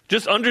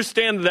 Just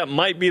understand that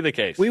might be the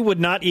case. We would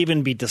not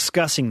even be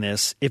discussing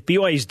this if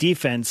BYU's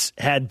defense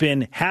had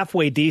been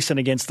halfway decent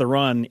against the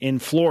run in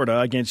Florida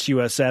against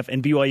USF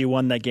and BYU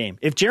won that game.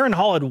 If Jaron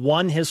Hall had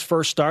won his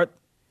first start,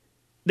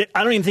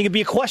 I don't even think it'd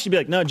be a question.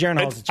 It'd be like, no, Jaron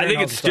Hall's I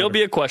think it'd still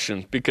be a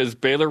question because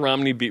Baylor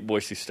Romney beat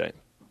Boise State.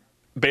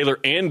 Baylor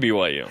and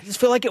BYU. I just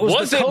feel like it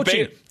was the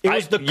coaching. It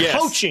was the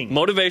coaching.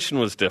 Motivation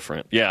was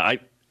different. Yeah,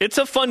 it's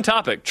a fun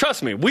topic.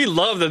 Trust me, we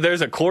love that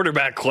there's a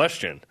quarterback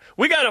question.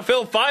 We got to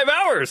fill 5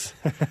 hours.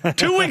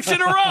 2 weeks in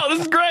a row.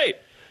 This is great.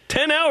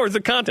 10 hours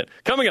of content.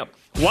 Coming up,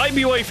 why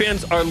BYU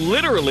fans are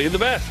literally the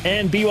best.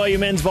 And BYU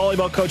men's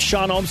volleyball coach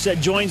Shawn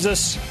Olmstead joins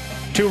us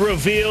to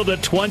reveal the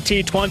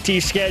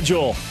 2020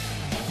 schedule.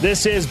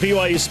 This is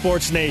BYU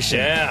Sports Nation.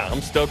 Yeah,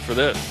 I'm stoked for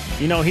this.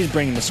 You know he's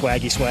bringing the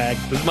swaggy swag.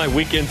 This is my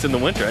weekends in the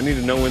winter. I need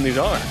to know when these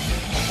are.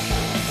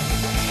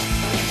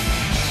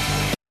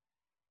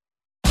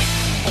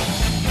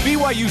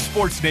 BYU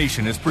Sports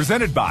Nation is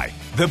presented by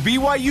The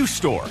BYU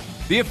Store,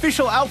 the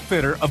official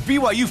outfitter of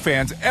BYU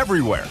fans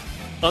everywhere.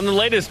 On the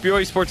latest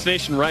BYU Sports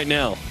Nation right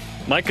now,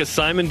 Micah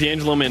Simon,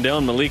 D'Angelo Mandel,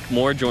 and Malik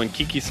Moore join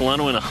Kiki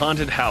Solano in a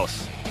haunted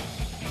house.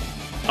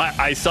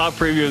 I saw a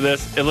preview of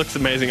this. It looks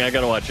amazing. I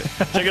got to watch it.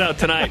 Check it out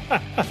tonight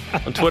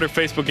on Twitter,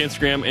 Facebook,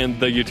 Instagram, and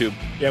the YouTube.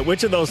 Yeah,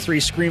 which of those three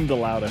screamed the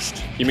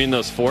loudest? You mean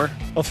those four?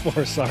 Oh,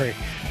 four, sorry.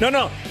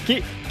 No.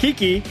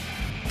 Kiki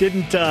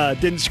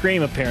didn't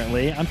scream,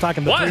 apparently. I'm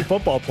talking the three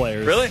football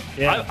players. Really?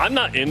 Yeah. I'm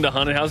not into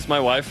haunted houses. My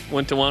wife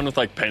went to one with,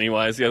 like,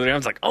 Pennywise the other day. I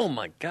was like, oh,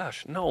 my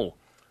gosh, no.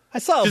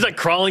 She's like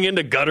crawling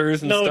into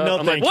gutters and stuff. No,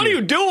 I'm like, what are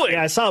you doing?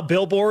 Yeah, I saw a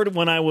billboard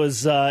when I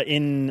was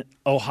in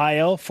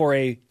Ohio for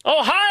a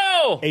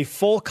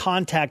full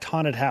contact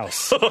haunted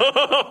house.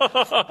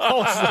 I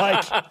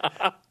was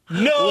like,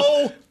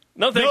 no,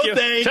 thank you.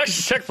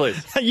 Thanks. Check,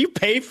 please. You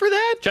pay for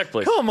that? Check,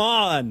 please. Come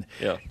on.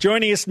 Yeah.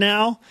 Joining us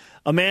now,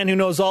 a man who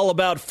knows all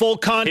about full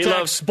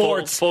contact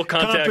sports, full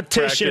contact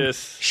competition.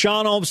 Practice.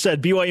 Shawn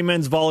Olmstead, BYU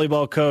men's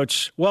volleyball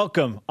coach.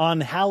 Welcome on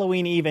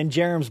Halloween Eve and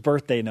Jerom's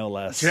birthday, no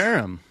less.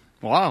 Jarom.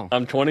 Wow.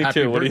 I'm 22.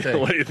 Happy What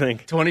birthday. do you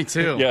think?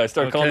 22. Yeah, I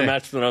started calling the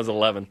matches when I was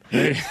 11.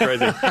 It's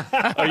crazy.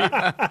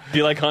 Do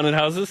you like haunted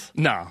houses?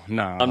 No. I'm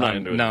not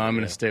into it. No, I'm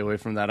going to stay away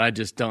from that. I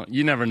just don't.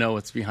 You never know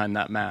what's behind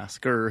that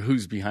mask or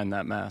who's behind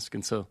that mask.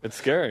 And so it's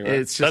scary, right?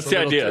 It's just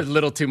idea. A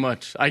little too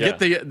much. I get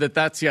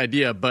that's the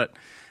idea, but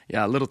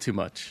yeah, a little too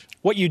much.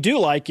 What you do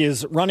like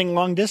is running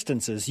long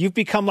distances. You've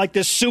become like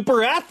this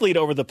super athlete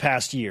over the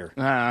past year.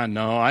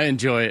 No, I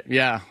enjoy it.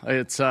 Yeah,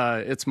 it's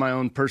my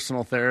own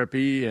personal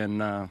therapy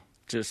and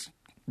just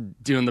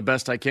doing the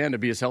best I can to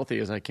be as healthy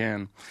as I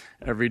can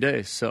every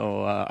day.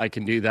 So I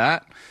can do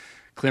that,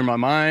 clear my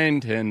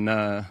mind,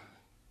 and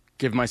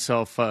give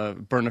myself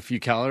burn a few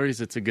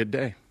calories. It's a good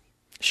day.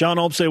 Shawn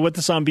Olmstead with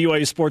us on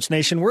BYU Sports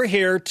Nation. We're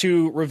here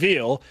to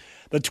reveal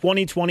the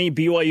 2020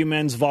 BYU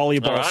men's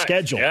volleyball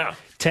schedule. Yeah.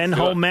 10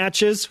 home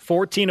matches,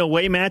 14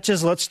 away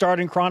matches. Let's start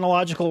in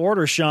chronological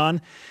order,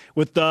 Shawn,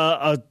 with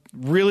a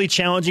really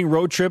challenging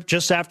road trip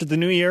just after the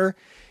new year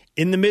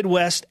in the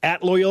Midwest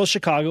at Loyola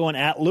Chicago and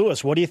at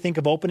Lewis. What do you think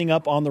of opening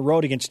up on the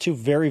road against two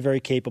very, very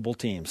capable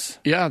teams?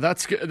 Yeah,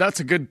 that's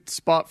a good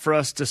spot for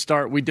us to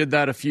start. We did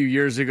that a few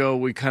years ago.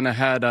 We kind of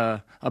had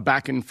a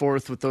back and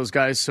forth with those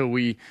guys, so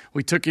we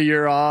took a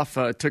year off,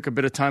 took a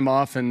bit of time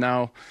off, and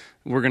now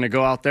we're going to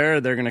go out there.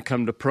 They're going to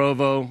come to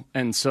Provo,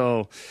 and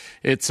so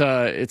it's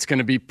going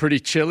to be pretty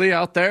chilly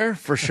out there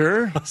for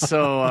sure.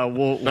 So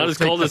we'll not as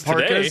take cold the as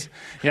parkas. today.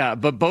 Yeah,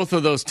 but both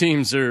of those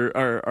teams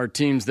are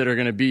teams that are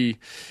going to be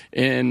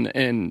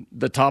in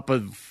the top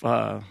of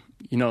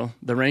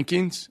the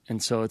rankings.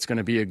 And so it's going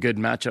to be a good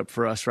matchup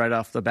for us right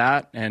off the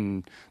bat.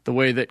 And the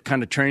way that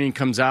kind of training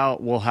comes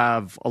out, we'll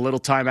have a little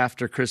time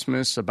after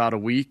Christmas, about a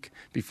week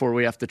before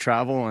we have to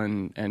travel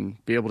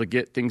and be able to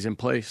get things in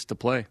place to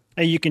play.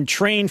 Hey, you can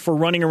train for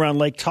running around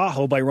Lake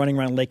Tahoe by running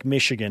around Lake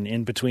Michigan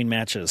in between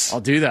matches. I'll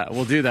do that.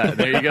 We'll do that.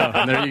 There you go.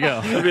 There you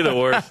go. It'll be the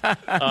worst.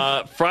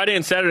 Friday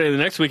and Saturday the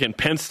next weekend,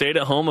 Penn State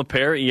at home, a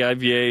pair,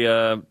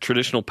 EIVA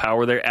traditional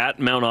power there, at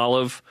Mount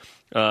Olive,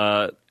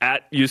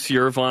 at UC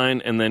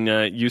Irvine, and then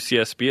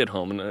UCSB at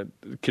home, and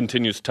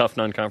continues tough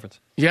non-conference.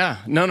 Yeah,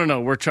 no.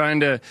 We're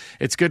trying to.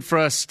 It's good for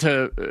us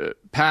to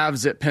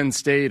Pavs at Penn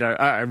State.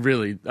 I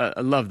really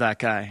love that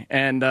guy,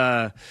 and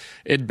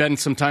it'd been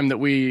some time that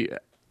we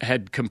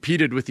had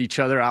competed with each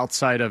other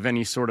outside of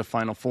any sort of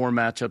Final Four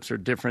matchups or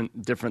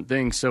different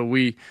things. So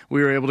we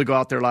were able to go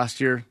out there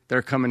last year.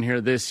 They're coming here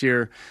this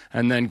year.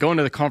 And then going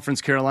to the Conference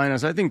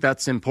Carolinas, I think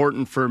that's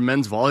important for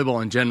men's volleyball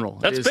in general.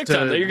 That's big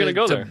time that you're going to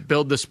go there.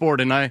 Build the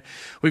sport. And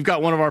we've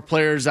got one of our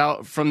players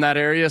out from that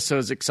area, so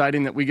it's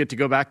exciting that we get to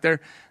go back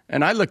there.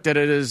 And I looked at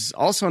it as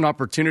also an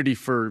opportunity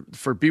for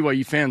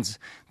BYU fans.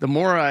 The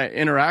more I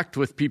interact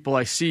with people,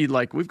 I see,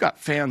 like, we've got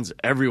fans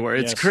everywhere.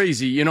 It's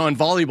crazy, and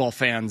volleyball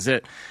fans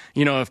that,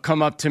 have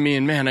come up to me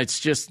and, man, it's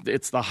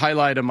the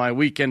highlight of my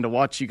weekend to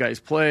watch you guys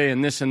play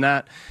and this and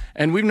that.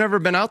 And we've never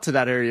been out to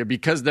that area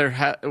because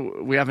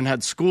we haven't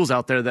had schools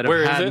out there that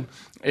have had it?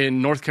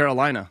 In North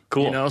Carolina.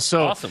 Cool.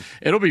 So awesome.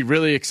 It'll be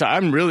really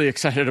exciting. I'm really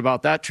excited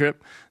about that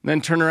trip. And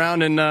then turn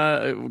around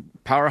and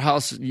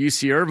powerhouse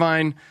UC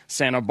Irvine,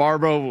 Santa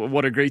Barbara.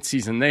 What a great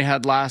season they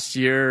had last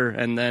year.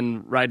 And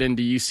then right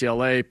into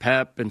UCLA,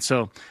 Pep. And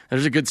so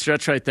there's a good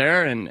stretch right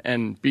there,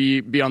 and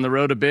be on the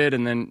road a bit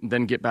and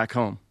then get back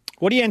home.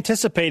 What do you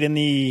anticipate in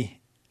the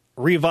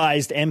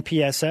revised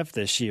MPSF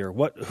this year?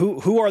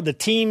 Who are the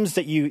teams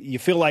that you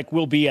feel like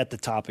will be at the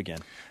top again?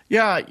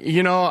 Yeah,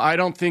 I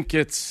don't think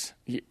it's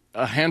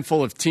a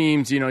handful of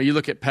teams. You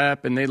look at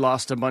Pep and they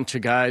lost a bunch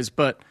of guys,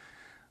 but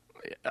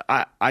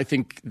I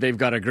think they've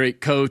got a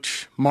great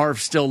coach.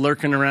 Marv's still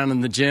lurking around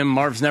in the gym.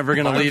 Marv's never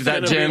going to leave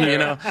that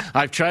gym.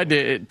 I've tried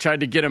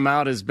to get him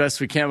out as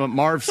best we can, but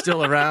Marv's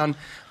still around.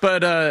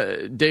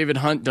 But David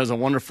Hunt does a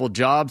wonderful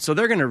job, so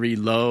they're going to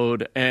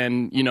reload.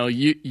 And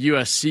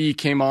USC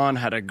came on,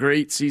 had a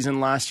great season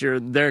last year.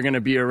 They're going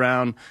to be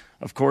around.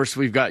 Of course,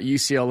 we've got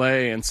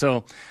UCLA, and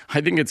so I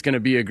think it's going to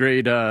be a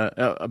great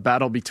a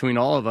battle between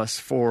all of us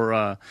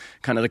for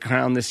kind of the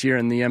crown this year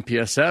in the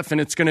MPSF, and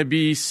it's going to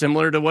be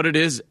similar to what it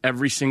is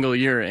every single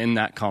year in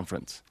that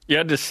conference. You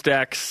had to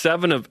stack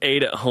 7 of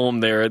 8 at home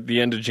there at the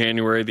end of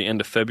January, the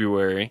end of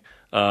February,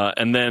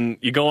 and then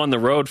you go on the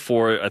road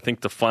for, I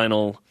think, the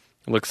final.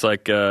 Looks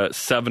like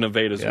 7 of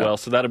 8 as well,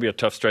 so that'll be a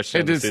tough stretch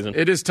to the season.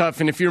 It is tough,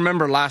 and if you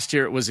remember last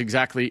year, it was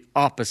exactly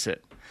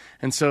opposite.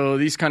 And so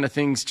these kind of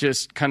things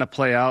just kind of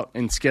play out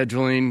in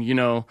scheduling.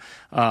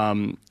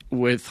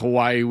 With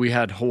Hawaii, we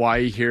had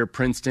Hawaii here,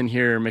 Princeton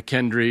here,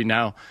 McKendree.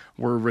 Now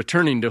we're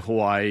returning to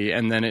Hawaii,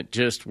 and then it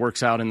just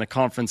works out in the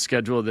conference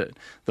schedule that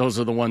those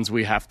are the ones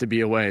we have to be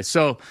away.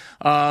 So,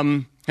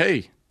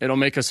 hey, it'll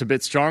make us a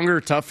bit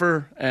stronger,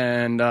 tougher,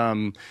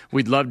 and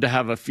we'd love to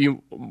have a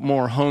few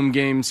more home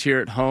games here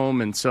at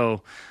home. And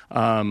so,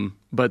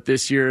 but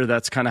this year,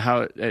 that's kind of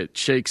how it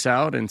shakes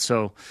out. And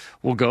so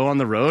we'll go on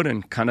the road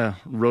and kind of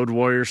road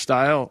warrior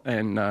style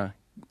and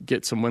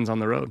get some wins on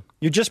the road.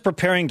 You're just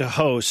preparing to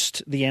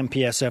host the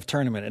MPSF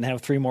tournament and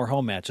have 3 more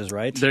home matches,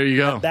 right? There you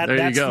go.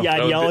 That's the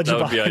ideology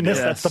behind this.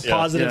 That's the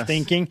positive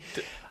thinking.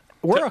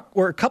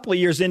 We're a couple of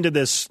years into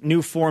this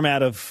new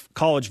format of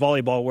college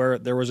volleyball where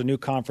there was a new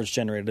conference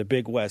generated, a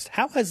Big West.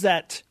 How has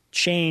that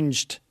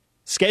changed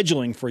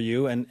scheduling for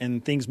you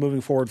and things moving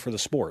forward for the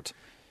sport?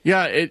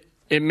 Yeah,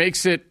 it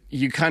makes it,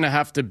 you kind of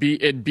have to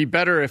it'd be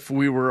better if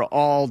we were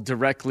all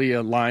directly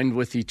aligned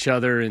with each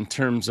other in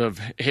terms of,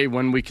 hey,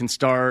 when we can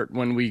start,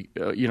 when we,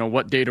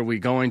 what date are we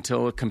going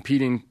till,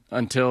 competing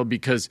until,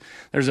 because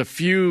there's a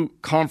few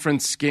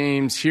conference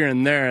games here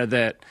and there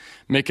that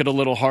make it a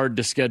little hard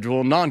to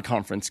schedule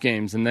non-conference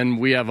games. And then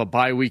we have a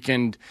bye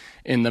weekend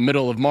in the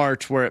middle of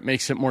March where it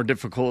makes it more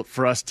difficult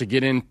for us to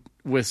get in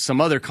with some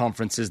other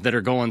conferences that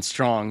are going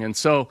strong. And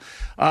so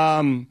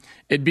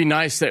it'd be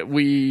nice that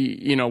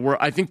we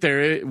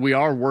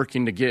are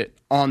working to get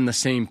on the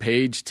same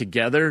page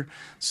together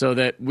so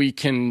that we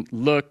can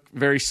look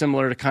very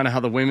similar to kind of how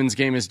the women's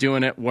game is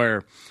doing it,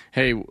 where,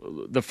 hey,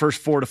 the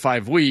first 4 to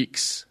 5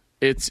 weeks,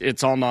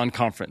 it's all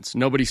non-conference.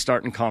 Nobody's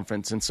starting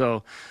conference. And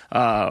so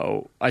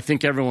I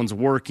think everyone's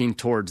working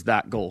towards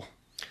that goal.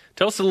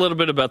 Tell us a little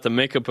bit about the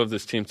makeup of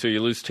this team, too. You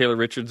lose Taylor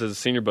Richards as a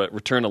senior, but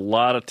return a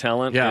lot of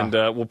talent, and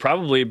will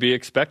probably be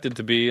expected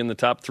to be in the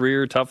top 3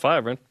 or top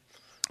 5, right?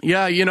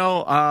 Yeah,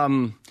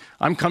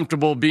 I'm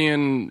comfortable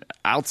being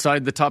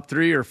outside the top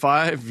 3 or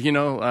 5.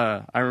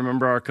 I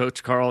remember our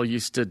coach, Carl,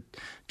 used to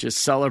just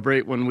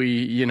celebrate when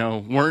we,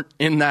 weren't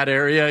in that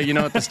area,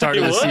 at the start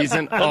of the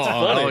season.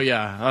 Oh,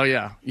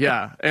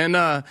 yeah.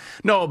 And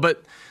no,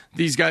 but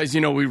these guys,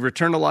 we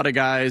returned a lot of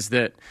guys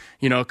that,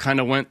 kind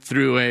of went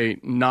through a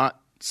not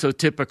so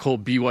typical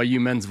BYU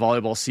men's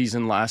volleyball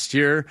season last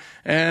year,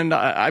 and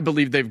I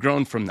believe they've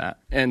grown from that.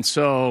 And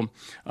so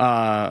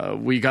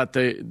we got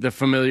the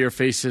familiar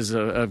faces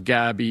of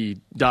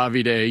Gabby,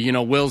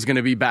 Davide. Will's going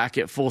to be back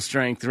at full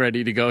strength,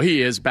 ready to go.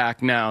 He is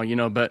back now,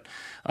 but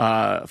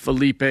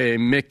Felipe,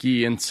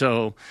 Mickey, and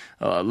so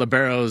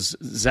liberos,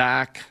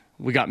 Zach.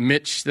 We got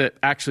Mitch that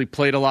actually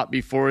played a lot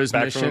before his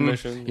mission.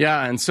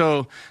 Yeah, and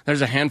so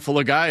there's a handful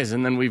of guys.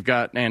 And then we've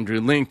got Andrew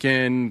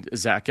Lincoln,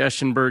 Zach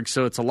Eschenberg.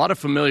 So it's a lot of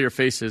familiar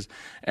faces.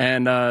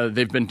 And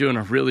they've been doing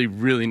a really,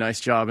 really nice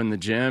job in the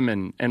gym.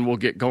 And we'll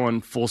get going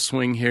full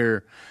swing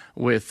here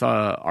with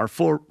our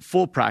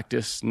full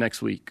practice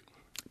next week.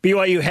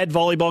 BYU head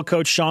volleyball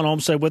coach Shawn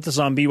Olmstead with us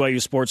on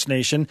BYU Sports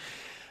Nation.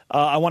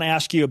 I want to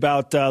ask you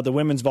about the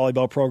women's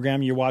volleyball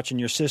program. You're watching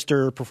your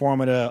sister perform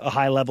at a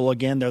high level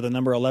again. They're the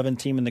number 11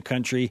 team in the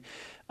country.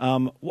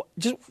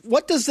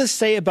 What does this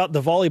say about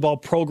the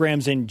volleyball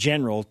programs in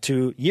general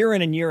to year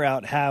in and year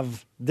out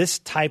have this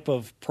type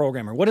of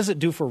program? Or what does it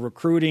do for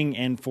recruiting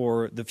and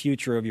for the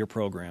future of your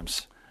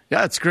programs?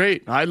 Yeah, it's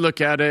great. I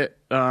look at it,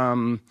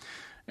 and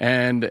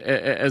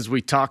as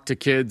we talk to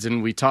kids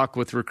and we talk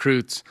with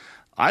recruits,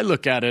 I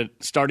look at it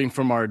starting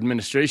from our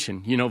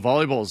administration.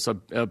 Volleyball is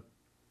a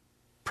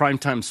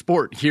primetime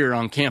sport here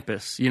on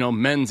campus,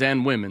 men's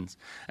and women's.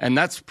 And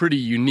that's pretty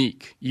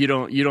unique. You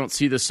don't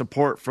see the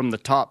support from the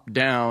top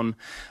down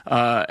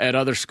at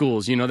other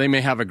schools. They may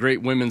have a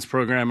great women's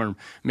program or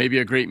maybe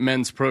a great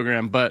men's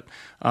program, but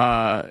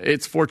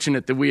it's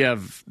fortunate that we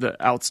have the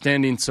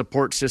outstanding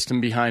support system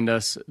behind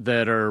us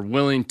that are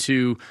willing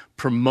to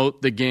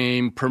promote the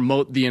game,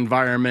 promote the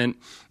environment,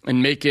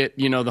 and make it,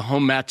 the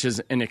home matches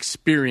an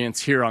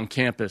experience here on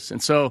campus.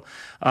 And so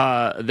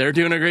they're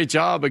doing a great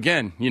job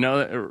again,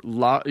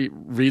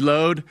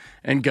 reload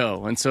and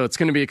go. And so it's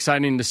going to be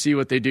exciting to see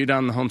what they do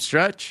down the home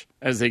stretch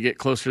as they get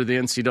closer to the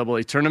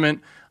NCAA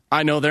tournament.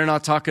 I know they're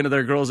not talking to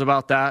their girls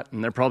about that,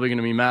 and they're probably going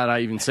to be mad I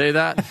even say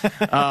that.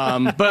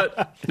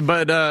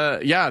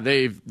 Yeah,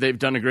 they've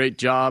done a great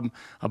job,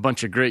 a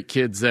bunch of great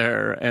kids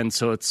there, and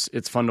so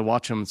it's fun to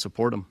watch them and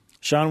support them.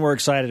 Shawn, we're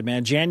excited,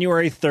 man.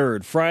 January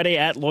 3rd, Friday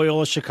at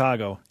Loyola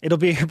Chicago. It'll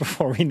be here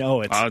before we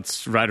know it. Oh,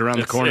 it's right around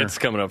the corner. It's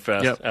coming up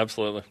fast. Yep.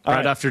 Absolutely.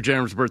 Right after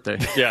Jarom's birthday.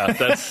 Yeah,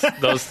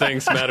 those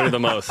things matter the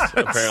most,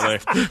 apparently.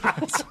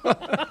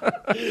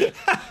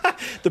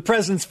 The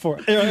presents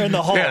in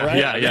the hall, right?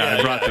 Yeah.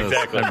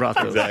 I brought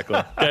those. Exactly.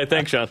 Okay,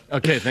 thanks, Shawn.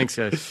 Okay, thanks,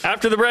 guys.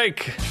 After the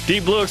break,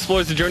 Deep Blue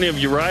explores the journey of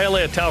Uriah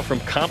Leitao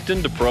from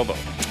Compton to Provo.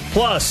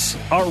 Plus,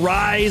 our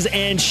rise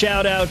and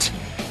shout-out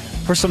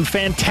for some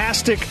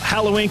fantastic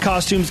Halloween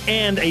costumes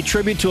and a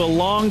tribute to a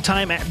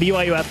longtime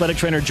BYU athletic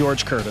trainer,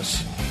 George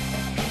Curtis.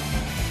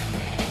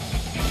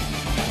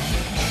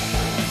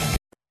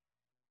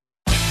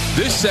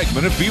 This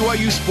segment of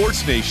BYU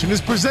Sports Nation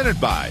is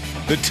presented by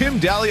the Tim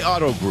Daly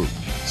Auto Group,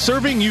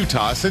 serving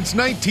Utah since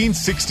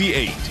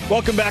 1968.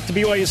 Welcome back to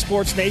BYU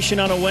Sports Nation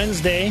on a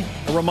Wednesday.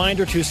 A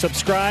reminder to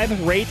subscribe,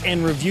 rate,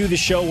 and review the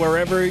show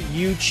wherever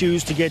you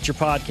choose to get your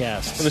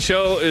podcasts. And the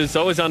show is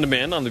always on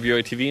demand on the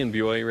BYU TV and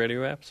BYU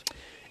Radio apps.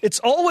 It's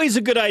always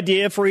a good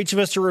idea for each of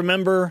us to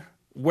remember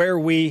where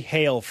we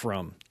hail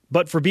from.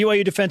 But for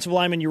BYU defensive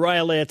lineman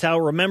Uriah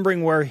Leitao,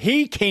 remembering where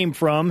he came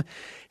from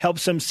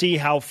helps him see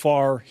how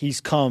far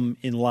he's come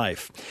in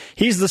life.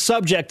 He's the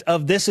subject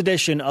of this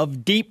edition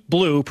of Deep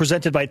Blue,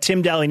 presented by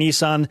Tim Daly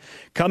Nissan.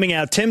 Coming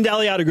out, Tim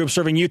Daly Auto Group,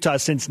 serving Utah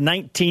since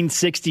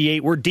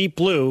 1968. We're Deep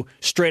Blue,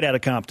 straight out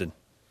of Compton.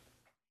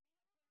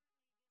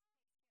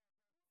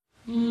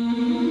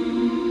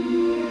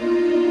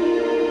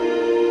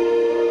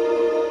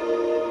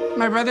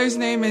 My brother's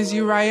name is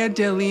Uriah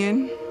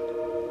Dillian,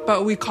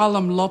 but we call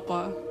him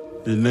Lopa.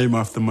 He's named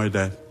after my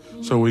dad,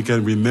 so we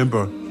can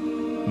remember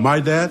my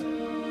dad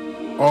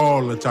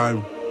all the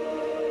time.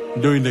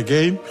 During the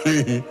game,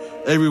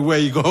 everywhere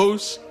he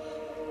goes,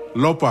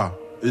 Lopa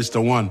is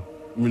the one.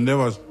 We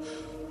never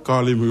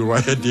call him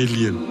Uriah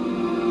Dillian.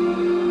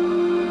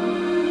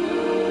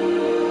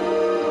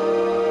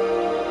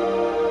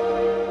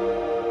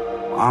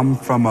 I'm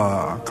from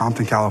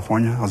Compton,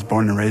 California. I was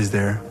born and raised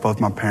there. Both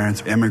my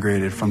parents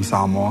immigrated from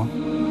Samoa.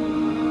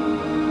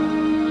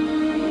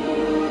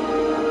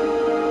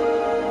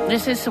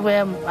 This is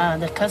where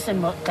the cousin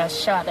got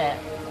shot at,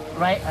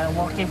 right?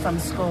 Walking from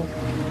school.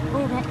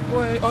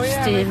 Oh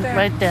yeah, Steve,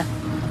 right there.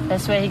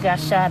 That's where he got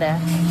shot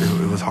at.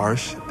 It was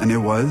harsh, and it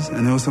was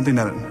something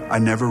that I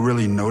never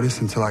really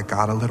noticed until I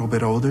got a little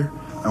bit older.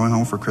 I went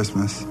home for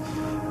Christmas.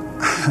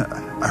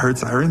 I heard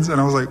sirens, and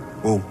I was like,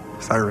 whoa,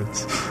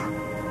 sirens.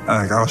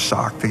 I was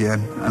shocked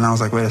again, and I was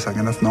like, wait a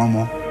second, that's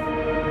normal.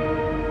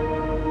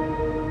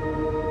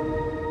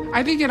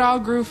 I think it all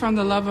grew from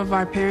the love of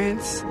our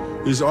parents.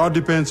 It all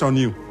depends on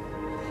you,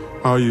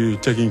 how you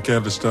taking care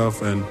of the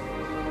stuff and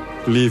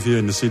live here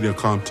in the city of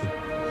Compton.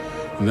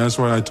 And that's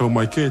why I told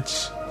my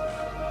kids,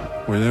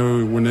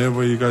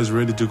 whenever you guys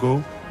ready to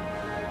go,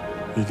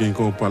 you can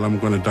go, but I'm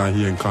going to die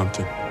here in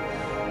Compton.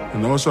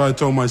 And also I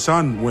told my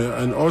son,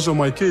 and also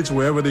my kids,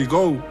 wherever they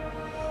go,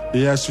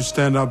 he has to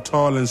stand up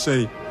tall and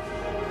say,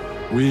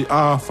 we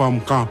are from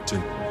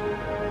Compton.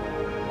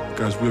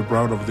 because we're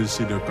proud of this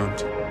city of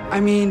Compton. I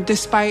mean,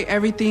 despite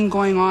everything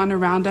going on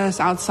around us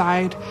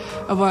outside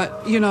of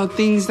what,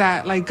 things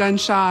that like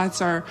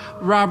gunshots or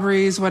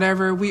robberies,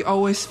 whatever, we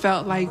always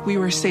felt like we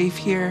were safe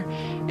here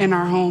in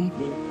our home.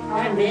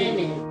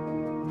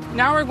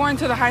 Now we're going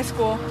to the high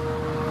school.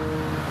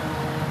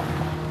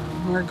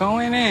 We're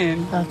going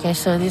in. Okay,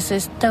 so this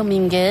is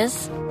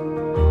Dominguez.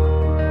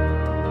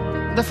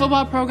 The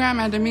football program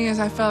at Dominguez,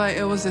 I felt like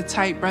it was a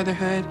tight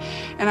brotherhood.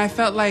 And I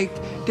felt like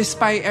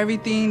despite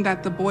everything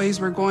that the boys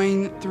were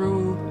going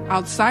through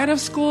outside of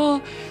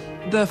school,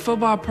 the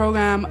football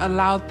program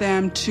allowed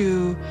them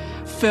to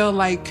feel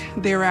like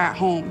they were at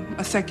home,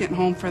 a second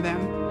home for them.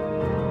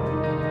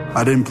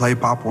 I didn't play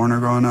Pop Warner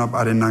growing up.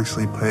 I didn't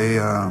actually play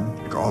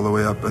all the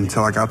way up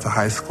until I got to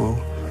high school.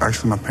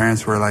 Actually, my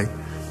parents were like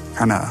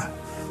kind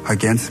of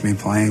against me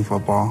playing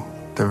football.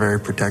 They're very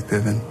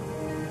protective, and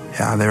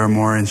they were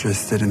more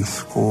interested in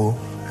school,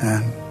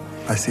 and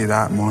I see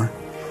that more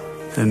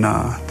than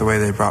the way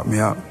they brought me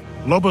up.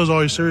 Lopo is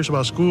always serious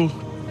about school.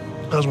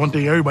 That's one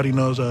thing everybody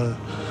knows.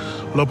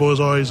 Lopo is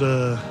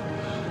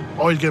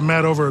always get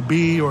mad over a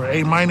B or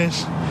A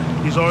minus.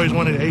 He's always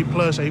wanted A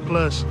plus, A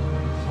plus.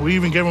 We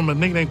even gave him a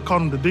nickname,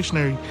 called him the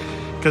dictionary,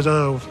 because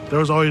there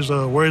was always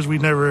words we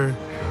never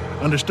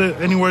understood.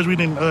 Any words we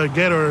didn't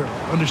get or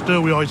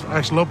understood, we always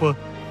asked Lopo.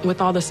 With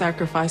all the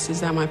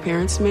sacrifices that my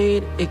parents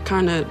made,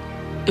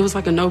 it was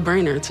like a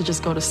no-brainer to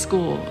just go to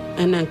school.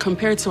 And then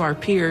compared to our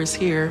peers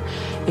here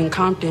in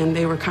Compton,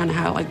 they were kind of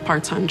had like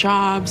part-time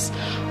jobs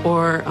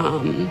or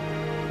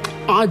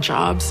odd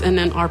jobs. And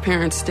then our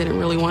parents didn't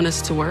really want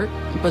us to work,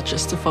 but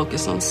just to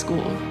focus on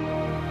school.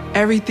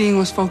 Everything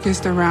was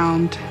focused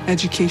around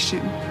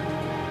education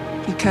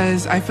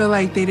because I feel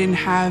like they didn't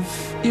have,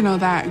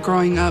 that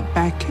growing up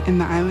back in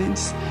the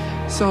islands.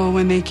 So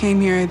when they came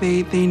here,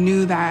 they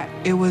knew that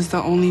it was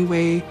the only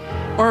way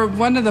or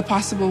one of the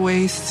possible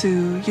ways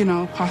to,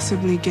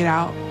 possibly get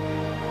out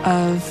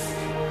of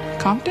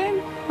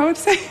Compton, I would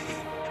say.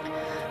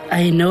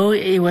 I know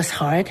it was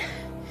hard,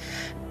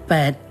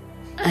 but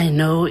I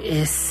know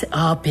it's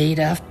all paid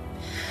off.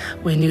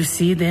 When you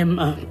see them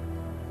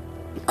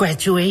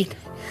graduate,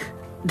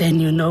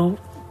 then you know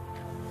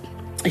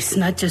it's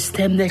not just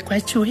them that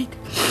graduate.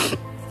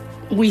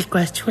 We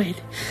graduate.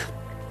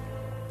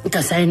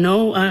 Because I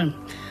know,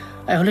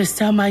 I always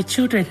tell my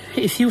children,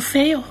 if you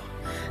fail,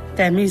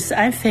 that means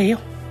I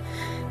fail.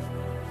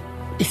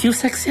 If you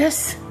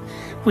success,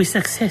 we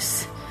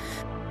success.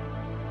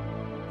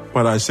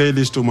 But I say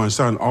this to my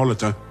son all the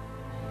time.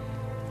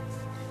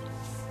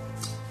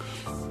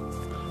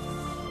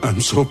 I'm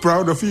so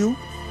proud of you.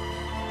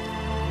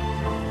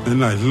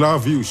 And I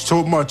love you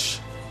so much.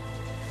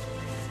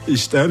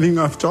 He's standing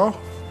up tall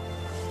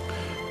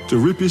to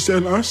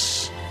represent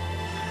us,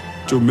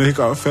 to make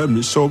our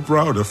family so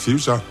proud of you,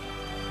 son.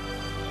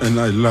 And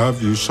I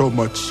love you so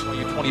much.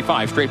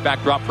 25, straight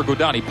back drop for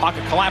Guadani.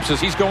 Pocket collapses.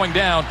 He's going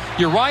down.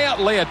 Uriah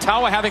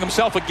Leotawa having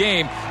himself a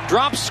game.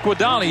 Drops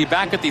Guadani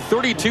back at the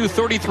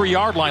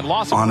 33-yard line.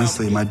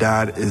 Honestly, my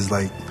dad is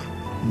like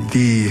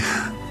the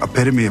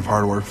epitome of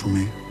hard work for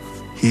me.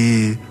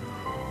 He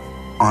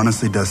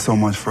honestly does so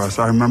much for us.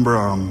 I remember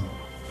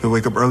he'll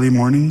wake up early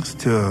mornings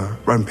to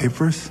run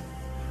papers,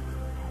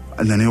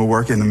 and then he'll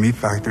work in the meat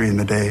factory in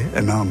the day,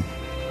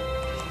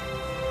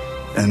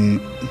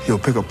 and he'll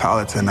pick up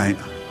pallets at night.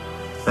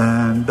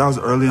 And that was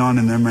early on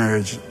in their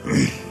marriage.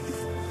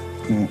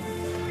 And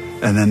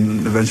then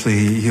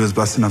eventually he was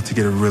blessed enough to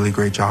get a really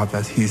great job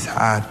that he's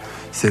had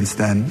since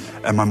then.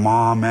 And my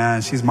mom,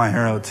 man, she's my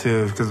hero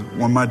too, because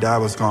when my dad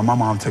was gone, my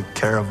mom took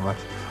care of us.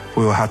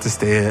 We would have to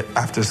stay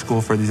after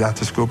school for these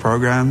after-school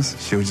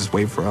programs. She would just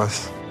wait for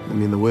us. I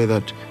mean, the way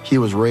that he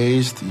was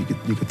raised,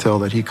 you could tell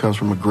that he comes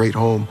from a great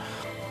home.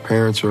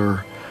 Parents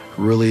are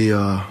really,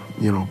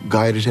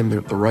 guided him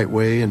the right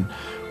way, and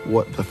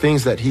what the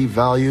things that he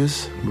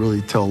values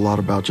really tell a lot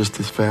about just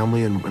his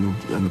family and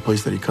the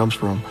place that he comes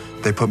from.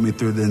 They put me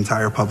through the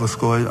entire public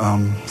school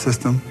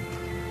system.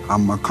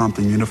 I'm a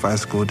Compton Unified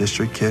School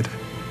District kid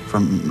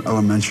from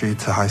elementary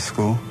to high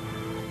school.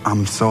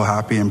 I'm so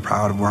happy and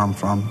proud of where I'm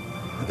from.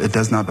 It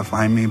does not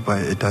define me,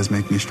 but it does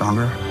make me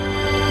stronger.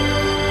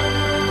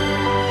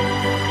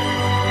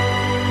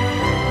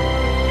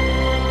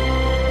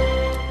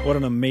 What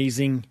an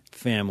amazing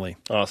family.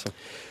 Awesome.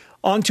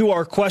 On to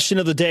our question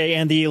of the day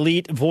and the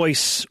Elite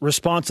Voice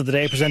response of the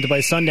day presented by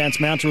Sundance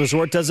Mountain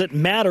Resort. Does it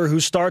matter who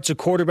starts a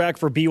quarterback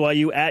for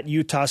BYU at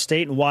Utah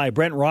State and why?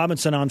 Brent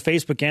Robinson on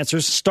Facebook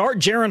answers, start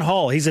Jaron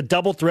Hall. He's a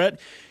double threat.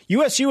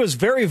 USU is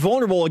very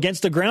vulnerable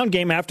against the ground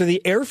game after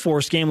the Air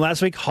Force game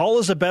last week. Hall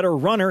is a better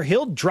runner.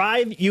 He'll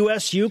drive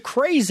USU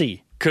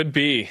crazy. Could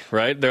be,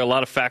 right? There are a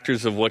lot of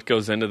factors of what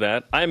goes into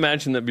that. I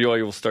imagine that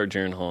BYU will start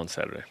Jaron Hall on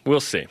Saturday. We'll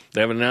see.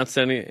 They haven't announced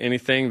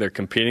anything. They're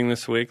competing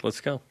this week.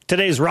 Let's go.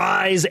 Today's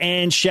Rise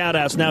and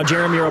Shoutouts. Now,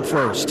 Jarom, you're up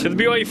first. To the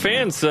BYU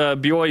fans,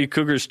 BYU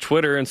Cougars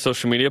Twitter and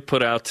social media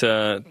put out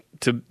to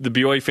the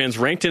BYU fans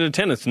ranked in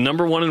attendance.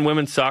 Number 1 in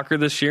women's soccer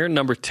this year,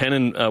 number 10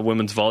 in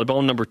women's volleyball,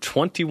 and number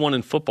 21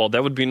 in football.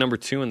 That would be number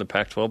 2 in the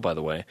Pac-12, by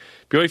the way.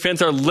 BYU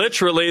fans are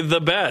literally the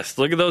best.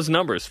 Look at those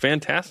numbers.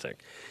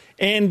 Fantastic.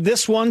 And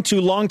this one to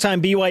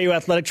longtime BYU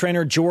athletic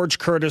trainer George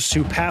Curtis,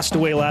 who passed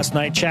away last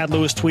night. Chad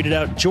Lewis tweeted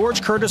out,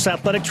 George Curtis,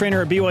 athletic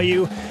trainer at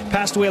BYU,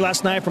 passed away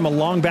last night from a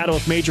long battle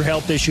with major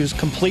health issues.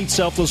 Complete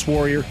selfless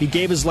warrior. He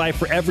gave his life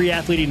for every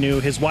athlete he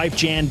knew. His wife,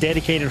 Jan,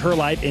 dedicated her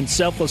life in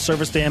selfless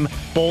service to him.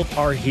 Both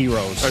are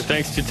heroes. Our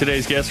thanks to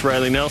today's guests,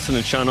 Riley Nelson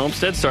and Shawn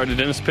Olmstead. Started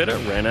Dennis Pitta,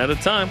 ran out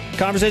of time.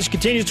 Conversation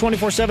continues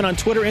 24/7 on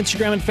Twitter,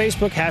 Instagram, and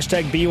Facebook.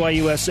 Hashtag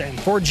BYUSN.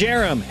 For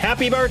Jarom,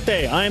 happy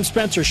birthday. I am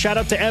Spencer. Shout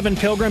out to Evan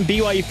Pilgrim.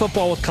 BYU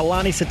football with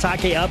Kalani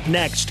Sitake up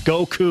next.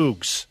 Go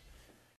Cougs.